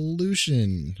have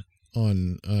pollution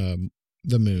on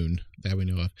the moon that we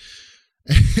know of.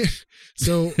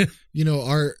 So,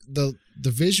 the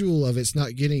visual of it's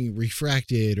not getting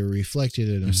refracted or reflected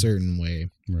in a certain way.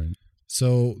 Right.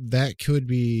 So that could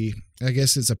be, I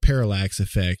guess it's a parallax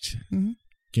effect,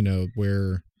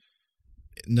 where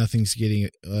nothing's getting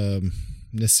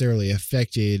necessarily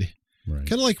affected. Right.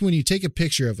 Kind of like when you take a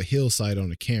picture of a hillside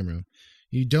on a camera,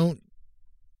 you don't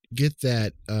get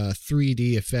that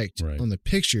 3D effect on the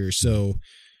picture. So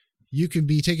you could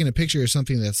be taking a picture of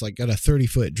something that's like got a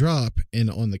 30-foot drop, and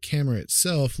on the camera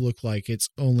itself look like it's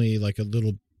only like a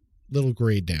little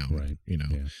grade down, right?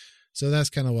 Yeah. So that's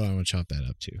kind of what I want to chop that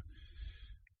up to.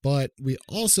 But we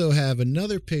also have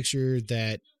another picture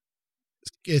that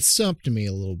it stumped me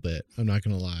a little bit. I'm not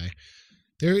going to lie.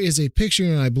 There is a picture,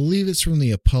 and I believe it's from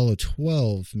the Apollo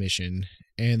 12 mission,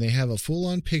 and they have a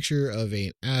full-on picture of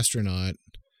an astronaut.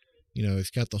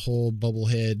 It's got the whole bubble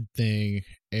head thing,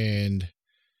 and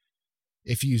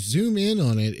if you zoom in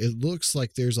on it, it looks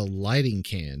like there's a lighting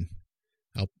can.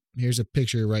 here's a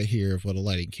picture right here of what a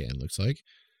lighting can looks like.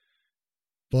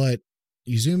 But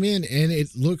you zoom in and it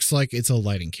looks like it's a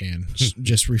lighting can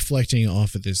just reflecting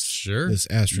off of this this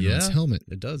astronaut's helmet.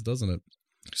 It does, doesn't it?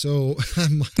 So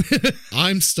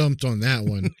I'm stumped on that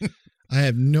one. I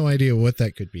have no idea what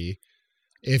that could be.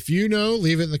 If you know,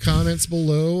 leave it in the comments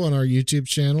below on our YouTube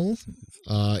channel.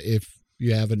 If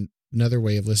you have another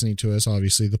way of listening to us,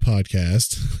 obviously the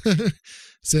podcast,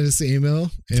 send us the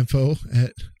email,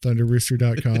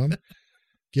 info@thunderrooster.com,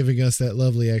 giving us that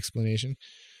lovely explanation.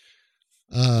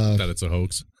 That it's a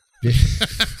hoax. Yeah.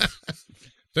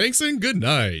 Thanks and good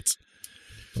night.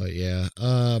 But yeah,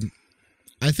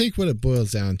 I think what it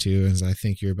boils down to is, I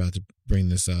think you're about to bring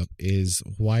this up, is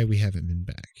why we haven't been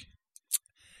back.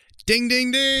 Ding,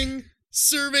 ding, ding.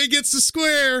 Survey gets the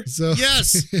square. So,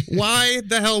 yes. Why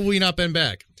the hell have we not been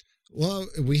back? Well,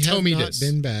 we have not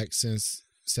been back since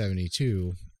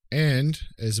 72. And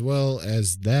as well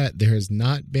as that, there has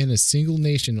not been a single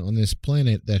nation on this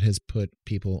planet that has put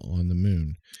people on the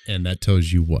moon. And that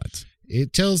tells you what?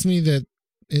 It tells me that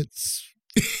it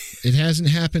hasn't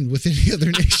happened with any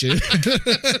other nation.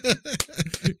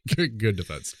 Good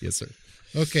defense. Yes, sir.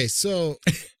 Okay, so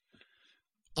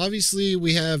obviously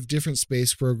we have different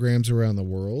space programs around the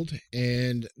world,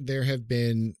 and there have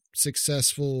been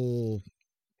successful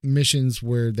missions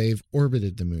where they've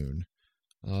orbited the moon.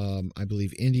 I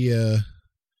believe India,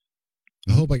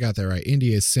 I hope I got that right.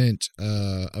 India sent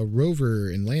a rover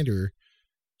and lander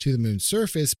to the moon's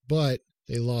surface, but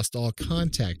they lost all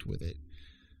contact with it.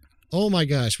 Oh my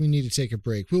gosh, we need to take a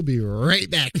break. We'll be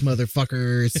right back,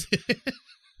 motherfuckers.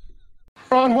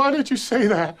 Ron, why did you say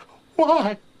that?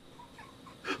 Why?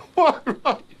 Why,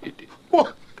 Ron?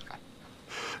 What?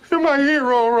 You're my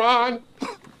hero, Ron.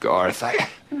 Garth,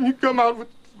 You come out with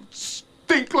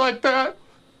stink like that.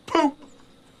 Poop.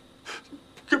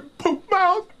 Poop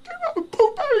mouth.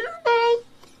 Poop out of your mouth.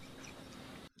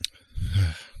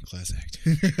 Class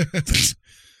act.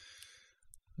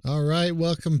 All right,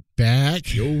 welcome back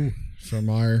from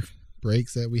our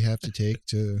breaks that we have to take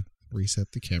to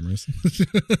reset the cameras.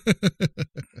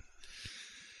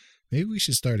 Maybe we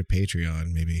should start a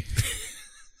Patreon, maybe.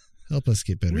 Help us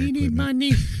get better equipment. Need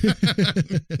money.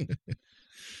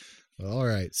 Well, all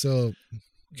right, so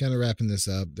kind of wrapping this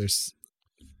up. There's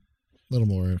a little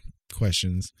more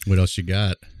questions. What else you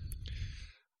got?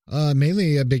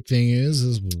 Mainly a big thing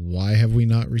is why have we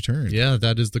not returned? Yeah,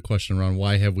 that is the question, Ron.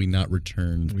 Why have we not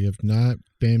returned? We have not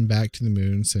been back to the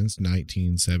moon since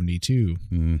 1972.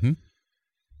 Mm-hmm.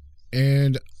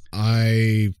 And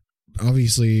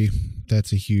obviously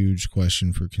that's a huge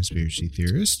question for conspiracy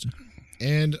theorists.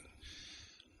 And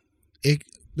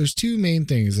there's two main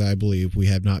things I believe we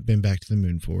have not been back to the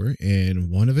moon for, and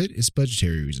one of it is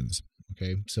budgetary reasons.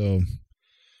 Okay, so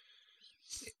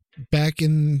back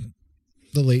in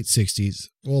the late 60s,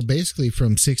 well, basically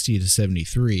from 60 to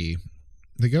 73,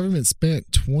 the government spent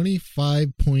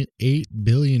 $25.8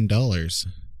 billion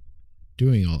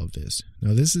doing all of this.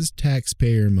 Now, this is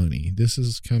taxpayer money. This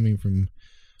is coming from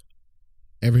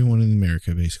everyone in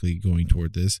America basically going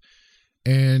toward this.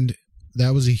 And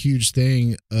that was a huge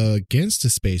thing against the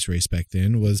space race back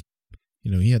then was,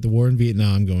 you had the war in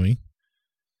Vietnam going.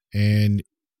 And,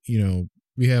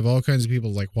 we have all kinds of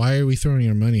people like, why are we throwing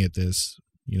our money at this?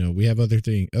 We have other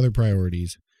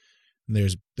priorities. And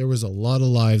there was a lot of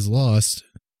lives lost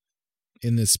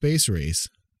in this space race,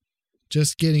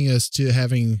 just getting us to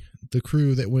having the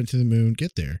crew that went to the moon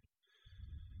get there.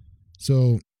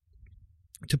 So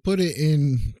to put it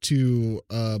into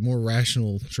a more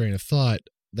rational train of thought,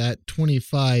 that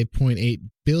 $25.8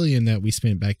 billion that we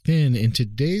spent back then in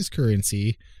today's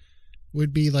currency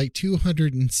would be like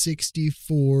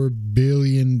 $264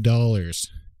 billion.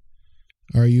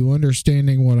 Are you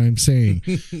understanding what I'm saying?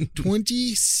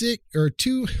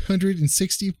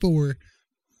 $264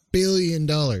 billion.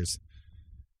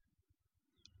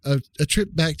 A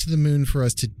trip back to the moon for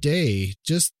us today,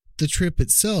 just the trip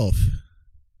itself,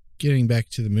 getting back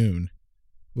to the moon,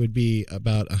 would be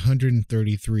about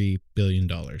 $133 billion.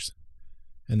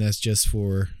 And that's just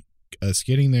for us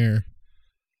getting there,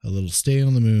 a little stay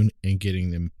on the moon, and getting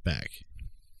them back.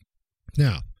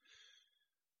 Now,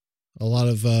 a lot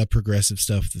of progressive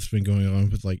stuff that's been going on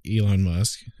with like Elon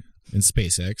Musk and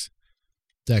SpaceX,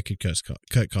 that could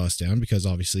cut costs down because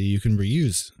obviously you can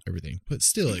reuse everything, but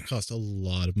still it costs a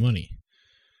lot of money.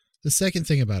 The second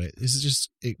thing about it is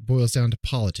it boils down to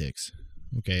politics.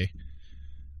 Okay.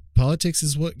 Politics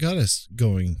is what got us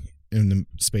going in the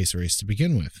space race to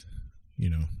begin with.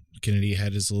 Kennedy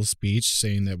had his little speech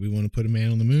saying that we want to put a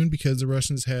man on the moon because the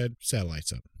Russians had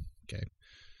satellites up. Okay.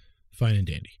 Fine and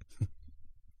dandy.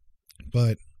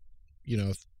 But,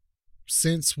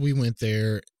 since we went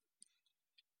there,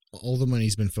 all the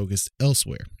money's been focused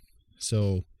elsewhere.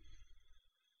 So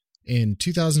in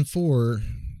 2004,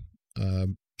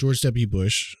 George W.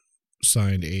 Bush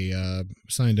signed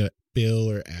a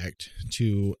bill or act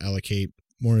to allocate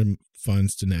more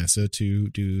funds to NASA to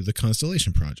do the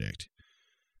Constellation project,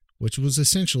 which was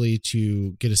essentially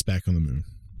to get us back on the moon.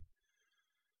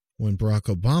 When Barack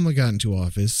Obama got into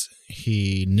office,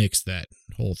 he nixed that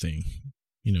whole thing,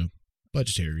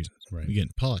 budgetary reasons. Right. We get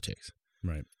into politics.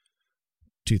 Right.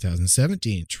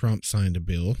 2017, Trump signed a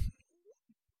bill.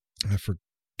 I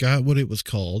forgot what it was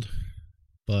called,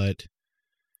 but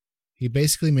he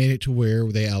basically made it to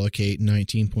where they allocate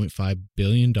 $19.5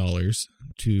 billion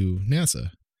to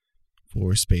NASA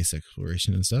for space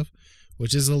exploration and stuff,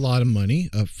 which is a lot of money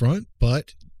up front,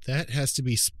 but that has to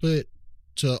be split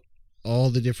to all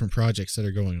the different projects that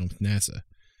are going on with NASA.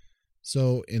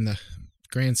 So in the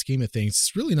grand scheme of things,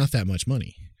 it's really not that much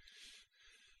money.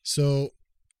 So,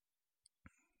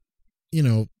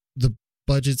 the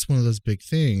budget's one of those big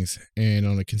things. And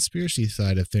on the conspiracy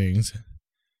side of things,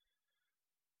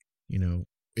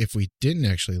 if we didn't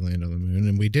actually land on the moon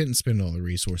and we didn't spend all the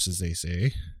resources they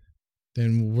say,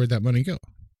 then where'd that money go?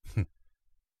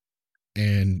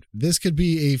 And this could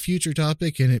be a future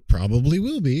topic, and it probably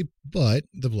will be, but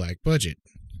the black budget.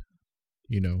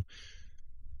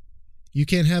 You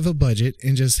can't have a budget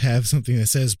and just have something that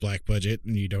says black budget,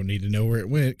 and you don't need to know where it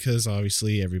went because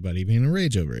obviously everybody being a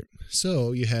rage over it.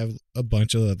 So you have a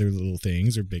bunch of other little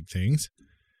things or big things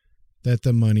that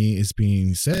the money is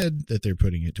being said that they're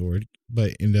putting it toward,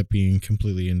 but end up being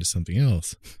completely into something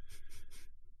else.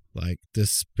 Like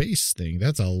this space thing,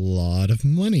 that's a lot of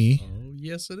money. Oh,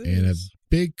 yes, it is. And a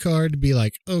big card to be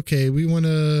like, okay, we want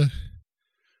to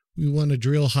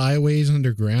drill highways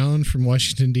underground from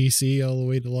Washington, D.C. all the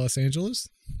way to Los Angeles.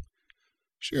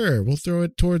 Sure, we'll throw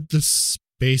it toward the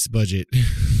space budget.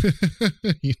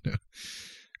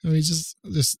 Just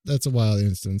that's a wild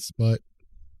instance, but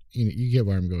you get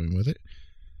where I'm going with it.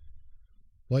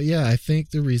 Well, yeah, I think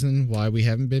the reason why we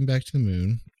haven't been back to the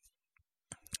moon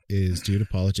is due to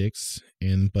politics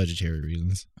and budgetary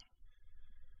reasons.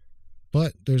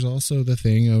 But there's also the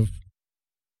thing of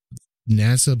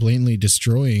NASA blatantly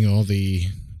destroying all the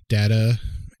data,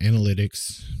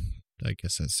 analytics, I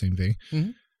guess that's the same thing,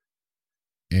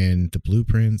 and the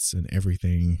blueprints and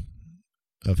everything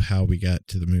of how we got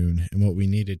to the moon and what we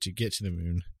needed to get to the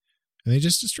moon. And they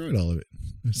just destroyed all of it.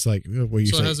 It's like, well,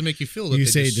 how does it make you feel? That you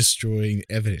say destroying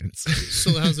evidence.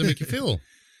 So how does it make you feel?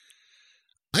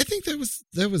 I think that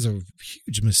was a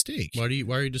huge mistake. Why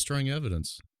are you destroying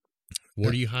evidence?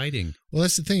 What are you hiding? Well,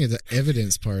 that's the thing, is the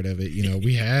evidence part of it.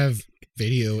 We have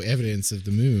video evidence of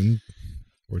the moon,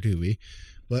 or do we?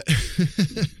 But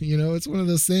it's one of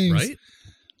those things. Right?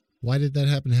 Why did that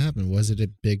happen? Was it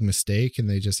a big mistake and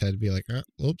they just had to be like,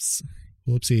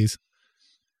 whoopsies?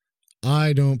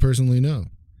 I don't personally know.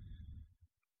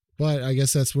 But I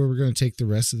guess that's where we're going to take the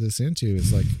rest of this into.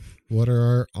 It's like, what are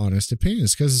our honest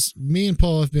opinions? Because me and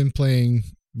Paul have been playing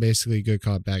basically good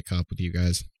cop, bad cop with you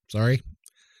guys. Sorry.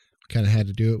 Kind of had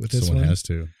to do it with this one. Someone has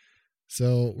to.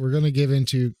 So we're going to get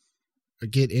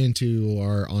into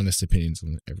our honest opinions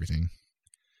on everything.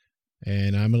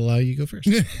 And I'm going to allow you to go first.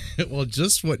 Well,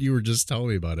 just what you were just telling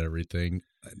me about everything.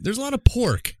 There's a lot of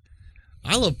pork.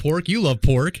 I love pork. You love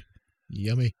pork.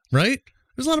 Yummy. Right?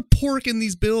 There's a lot of pork in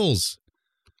these bills.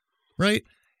 Right?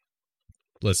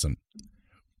 Listen,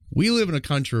 we live in a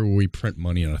country where we print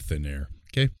money out of thin air.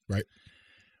 Okay? Right.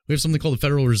 We have something called the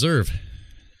Federal Reserve.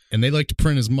 And they like to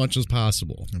print as much as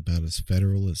possible. About as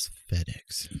federal as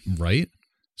FedEx. Right?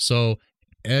 So,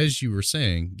 as you were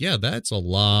saying, yeah, that's a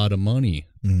lot of money.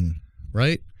 Mm.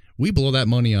 Right? We blow that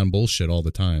money on bullshit all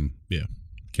the time. Yeah.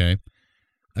 Okay?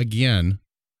 Again,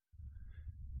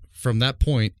 from that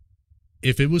point,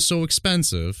 if it was so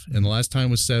expensive, and the last time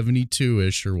was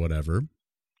 72-ish or whatever,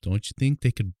 don't you think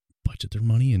they could budget their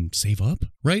money and save up?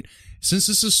 Right? Since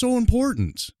this is so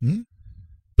important. Mm.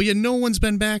 But yet no one's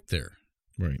been back there.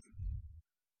 Right.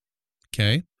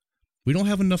 Okay? We don't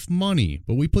have enough money,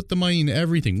 but we put the money in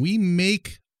everything.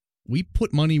 We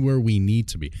put money where we need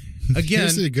to be. Again,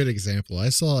 this is a good example. I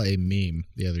saw a meme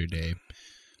the other day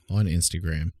on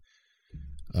Instagram.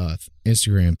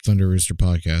 Instagram, Thunder Rooster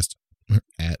Podcast,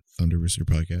 at Thunder Rooster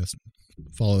Podcast.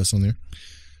 Follow us on there.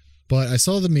 But I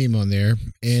saw the meme on there,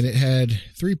 and it had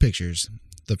 3 pictures.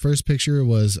 The first picture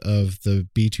was of the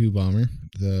B-2 bomber,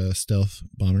 the stealth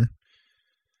bomber.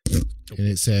 And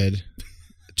it said,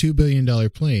 $2 billion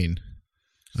plane.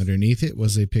 Underneath it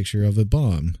was a picture of a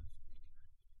bomb.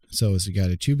 So it's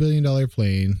got a $2 billion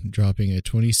plane dropping a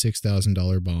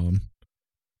 $26,000 bomb,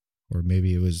 or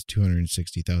maybe it was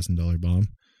 $260,000 bomb,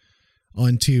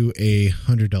 onto a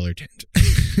 $100 tent.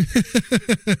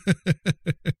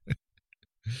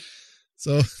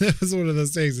 So that was one of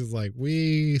those things. It's like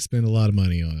we spend a lot of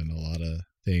money on a lot of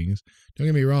things. Don't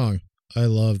get me wrong. I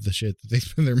love the shit that they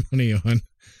spend their money on.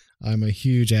 I'm a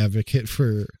huge advocate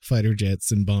for fighter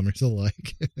jets and bombers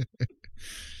alike.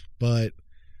 But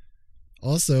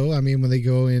also, I mean, when they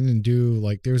go in and do,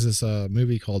 like, there's this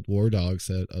movie called War Dogs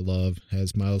that I love,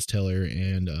 has Miles Teller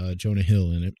and Jonah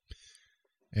Hill in it.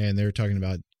 And they're talking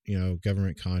about, you know,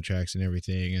 government contracts and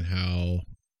everything, and how,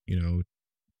 you know,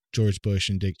 George Bush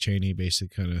and Dick Cheney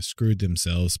basically kind of screwed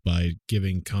themselves by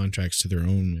giving contracts to their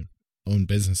own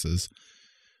businesses.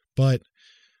 But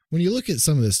when you look at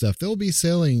some of this stuff, they'll be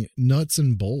selling nuts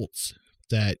and bolts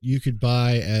that you could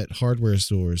buy at hardware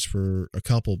stores for a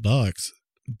couple bucks,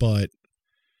 but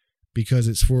because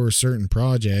it's for certain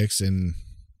projects, and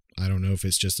I don't know if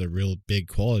it's just a real big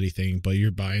quality thing, but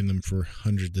you're buying them for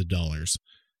hundreds of dollars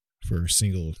for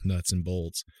single nuts and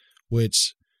bolts,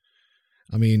 which,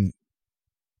 I mean,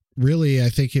 really, I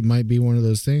think it might be one of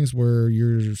those things where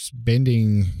you're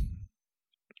spending,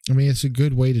 I mean, it's a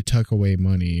good way to tuck away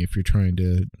money if you're trying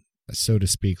to, so to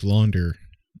speak, launder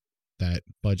that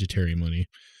budgetary money.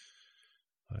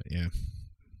 But yeah,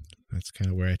 that's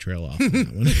kind of where I trail off on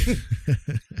that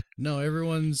one. No,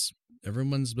 everyone's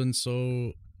been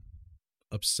so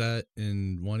upset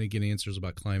and wanting to get answers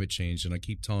about climate change, and I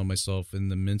keep telling myself, in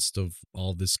the midst of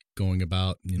all this going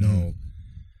about, you know,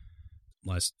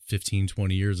 last 15,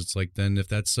 20 years, it's like, then if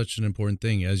that's such an important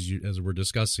thing, as we're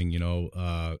discussing, you know,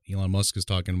 Elon Musk is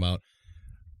talking about,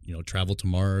 you know, travel to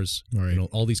Mars, Right. you know,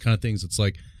 all these kind of things. It's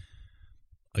like,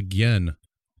 again,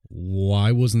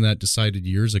 why wasn't that decided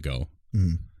years ago?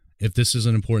 Mm. If this is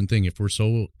an important thing, if we're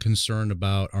so concerned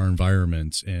about our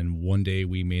environment and one day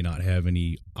we may not have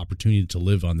any opportunity to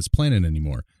live on this planet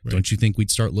anymore, Right. don't you think we'd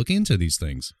start looking into these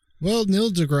things? Well, Neil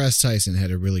deGrasse Tyson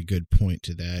had a really good point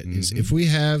to that. Is if we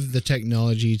have the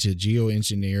technology to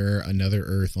geoengineer another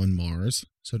Earth on Mars,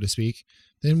 so to speak,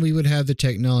 then we would have the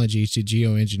technology to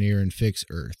geoengineer and fix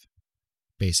Earth,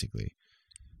 basically.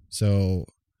 So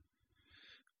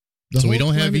So we whole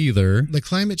don't have either. The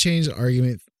climate change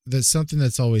argument, that's something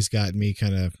that's always gotten me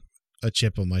kind of a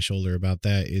chip on my shoulder about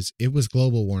that, is it was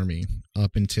global warming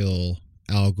up until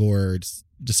Al Gore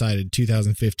decided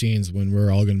 2015 is when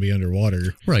we're all going to be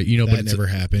underwater. Right, you know, that but never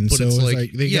happened. but So it's it's like-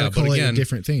 like they yeah, got to but call it again- a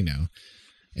different thing now.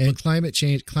 And climate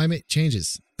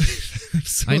changes.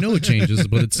 So- I know it changes,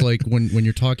 but it's like when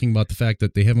you're talking about the fact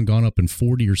that they haven't gone up in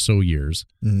 40 or so years,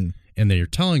 Mhm. and they're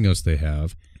telling us they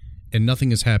have, and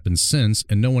nothing has happened since,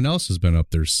 and no one else has been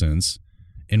up there since,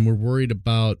 and we're worried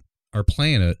about our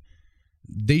planet.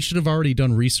 They should have already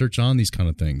done research on these kind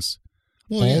of things.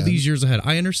 Well, all yeah. these years ahead.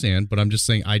 I understand, but I'm just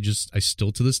saying, I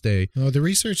still to this day, No, the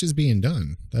research is being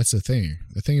done. That's the thing.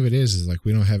 The thing of it is like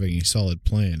we don't have any solid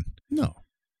plan. no.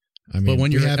 I mean, But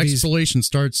when we your have these- exploration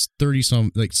stops 30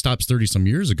 some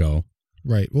years ago,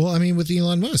 right. Well, I mean, with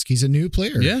Elon Musk, he's a new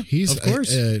player. Yeah, he's of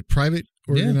course. a private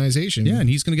organization. yeah, and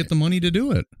he's going to get the money to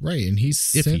do it right. And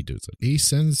he's if he does it. he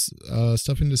sends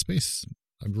stuff into space,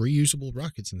 reusable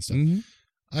rockets and stuff. Mhm.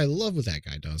 I love what that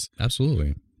guy does.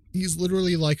 Absolutely. He's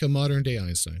literally like a modern day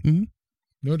Einstein. Mhm.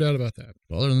 No doubt about that.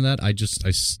 Well, other than that, I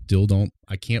still don't.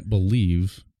 I can't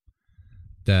believe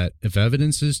that if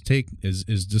evidence is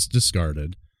just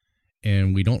discarded,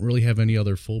 and we don't really have any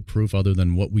other full proof other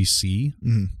than what we see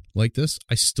like this,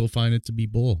 I still find it to be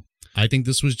bull. I think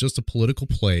this was just a political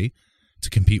play to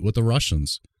compete with the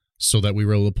Russians, so that we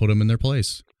were able to put them in their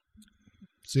place.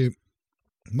 See,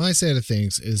 my side of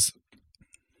things is,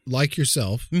 like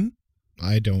yourself, Mhm.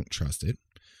 I don't trust it.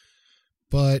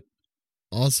 But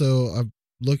also, I'm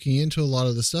looking into a lot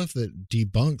of the stuff that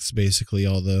debunks basically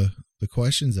all the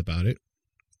questions about it.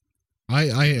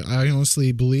 I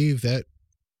honestly believe that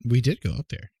we did go up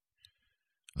there.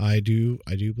 I do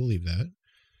believe that.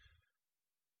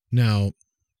 Now,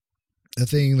 the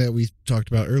thing that we talked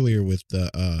about earlier with the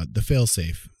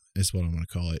failsafe is what I'm going to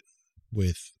call it,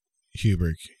 with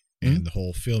Kubrick and the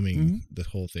whole filming, the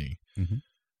whole thing. Mm-hmm.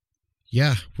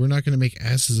 Yeah, we're not going to make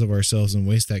asses of ourselves and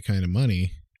waste that kind of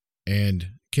money.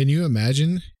 And can you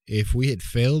imagine if we had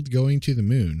failed going to the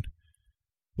moon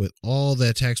with all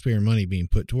that taxpayer money being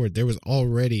put toward? There was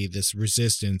already this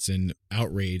resistance and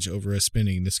outrage over us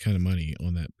spending this kind of money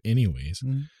on that anyways.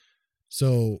 Mm-hmm.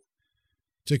 So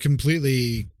to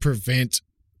completely prevent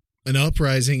an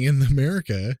uprising in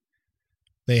America,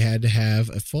 they had to have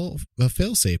a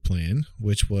fail-safe plan,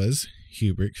 which was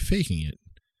Kubrick faking it.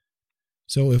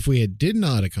 So if we did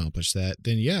not accomplish that,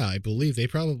 then yeah, I believe they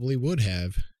probably would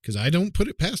have, because I don't put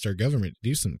it past our government to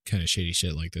do some kind of shady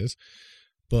shit like this.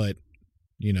 But,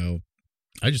 you know,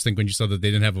 I just think when you said that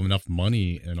they didn't have enough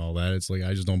money and all that, it's like,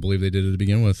 I just don't believe they did it to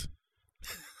begin with.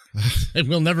 And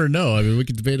we'll never know. I mean, we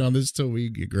could debate on this till we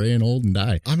get gray and old and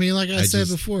die. I mean, like I said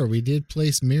before, we did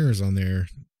place mirrors on there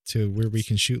to where we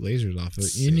can shoot lasers off of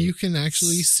it. And you can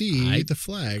actually see the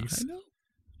flags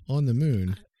on the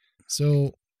moon.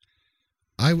 So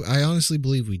I honestly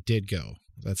believe we did go.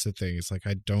 That's the thing. It's like,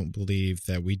 I don't believe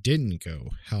that we didn't go.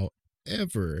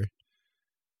 However,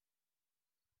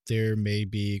 there may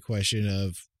be a question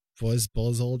of, was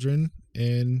Buzz Aldrin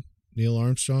and Neil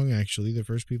Armstrong actually the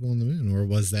first people on the moon, or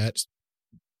was that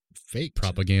fake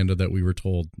propaganda that we were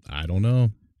told? I don't know.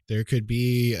 There could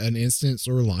be an instance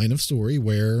or line of story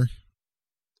where,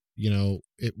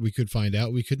 we could find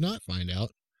out, we could not find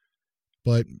out,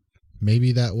 but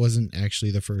maybe that wasn't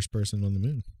actually the first person on the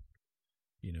moon.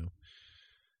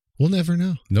 We'll never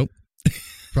know. Nope.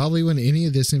 Probably when any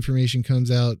of this information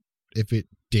comes out, if it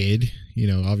did,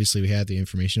 obviously we have the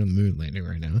information on the moon landing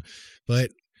right now,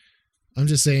 but I'm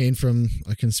just saying, from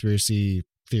a conspiracy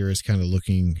theorist kind of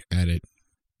looking at it,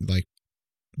 like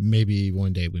maybe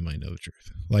one day we might know the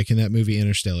truth. Like in that movie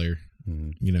Interstellar,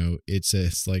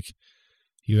 it's like,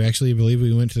 you actually believe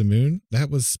we went to the moon? That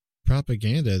was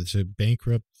propaganda to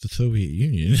bankrupt the Soviet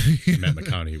Union. Matt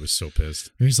McConaughey was so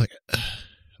pissed. He's like,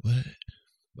 what?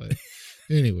 But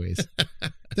anyways,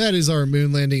 that is our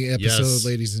moon landing episode,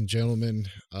 ladies and gentlemen.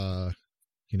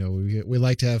 We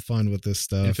like to have fun with this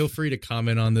stuff. And feel free to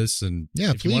comment on this. And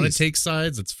if you want to take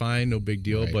sides, it's fine. No big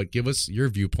deal. Right. But give us your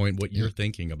viewpoint, what you're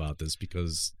thinking about this,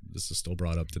 because this is still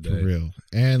brought up today. For real.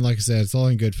 And like I said, it's all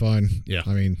in good fun. Yeah. I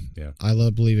mean, I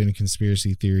love believing in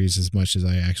conspiracy theories as much as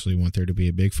I actually want there to be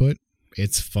a Bigfoot.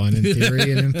 It's fun in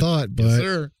theory and in thought,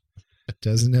 but it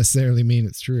doesn't necessarily mean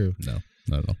it's true. No,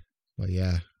 not at all. But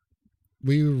yeah.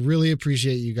 We really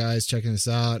appreciate you guys checking us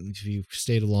out. If you've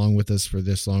stayed along with us for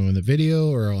this long on the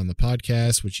video or on the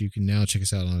podcast, which you can now check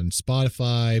us out on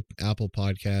Spotify, Apple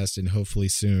Podcast, and hopefully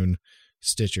soon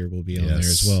Stitcher will be on there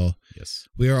as well. Yes.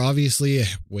 We are obviously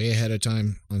way ahead of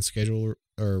time on schedule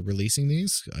or releasing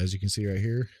these. As you can see right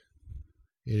here,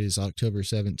 it is October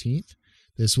 17th.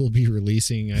 This will be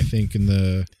releasing, I think, in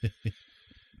the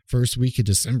first week of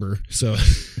December. So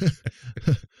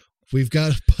we've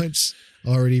got a bunch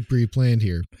already pre-planned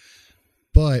here,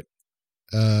 but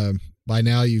by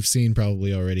now you've seen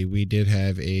probably already, we did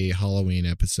have a Halloween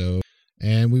episode,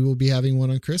 and we will be having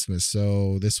one on Christmas.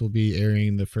 So this will be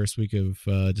airing the first week of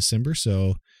December.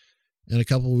 So in a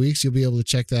couple of weeks, you'll be able to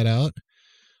check that out.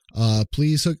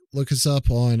 Please look us up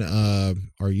on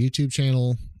our YouTube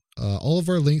channel. All of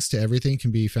our links to everything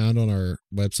can be found on our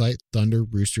website,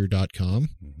 thunderrooster.com.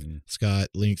 Mm-hmm. It's got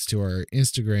links to our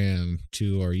Instagram,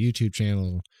 to our YouTube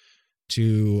channel,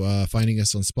 to finding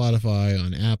us on Spotify,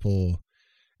 on Apple,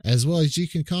 as well as you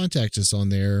can contact us on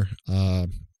there.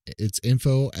 It's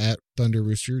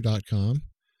info@thunderrooster.com.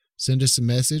 Send us a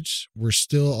message. We're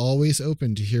still always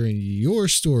open to hearing your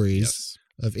stories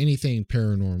of anything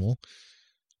paranormal.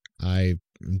 I'm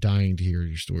dying to hear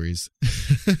your stories.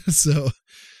 So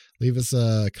leave us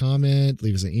a comment,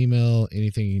 leave us an email,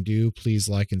 anything you can do. Please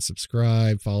like and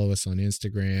subscribe. Follow us on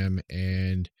Instagram,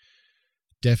 and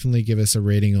definitely give us a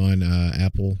rating on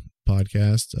Apple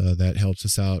Podcast. That helps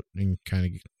us out and kind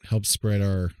of helps spread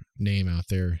our name out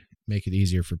there, make it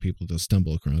easier for people to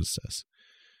stumble across us.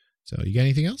 So, you got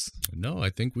anything else? No,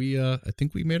 I think we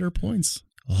made our points.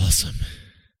 Awesome.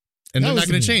 And they're not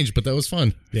going to change, but that was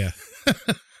fun. Yeah.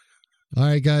 All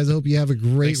right, guys. I hope you have a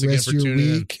great rest of your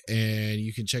week, and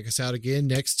you can check us out again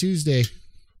next Tuesday.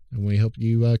 And we hope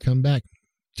you come back.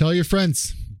 Tell your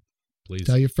friends. Please.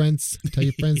 Tell your friends. Tell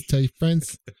your friends. Tell your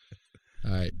friends.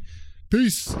 All right.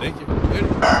 Peace. Thank you. Later.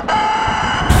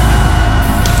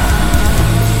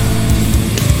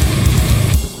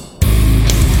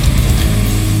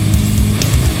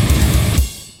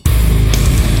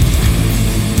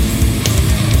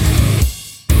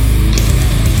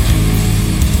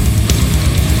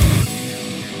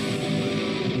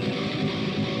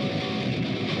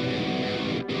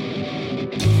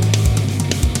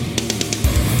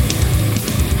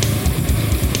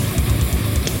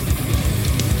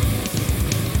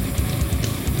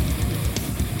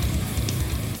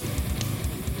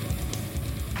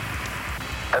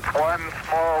 It's one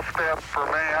small step for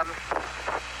man,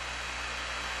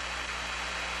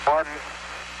 one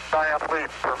giant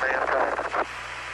leap for mankind.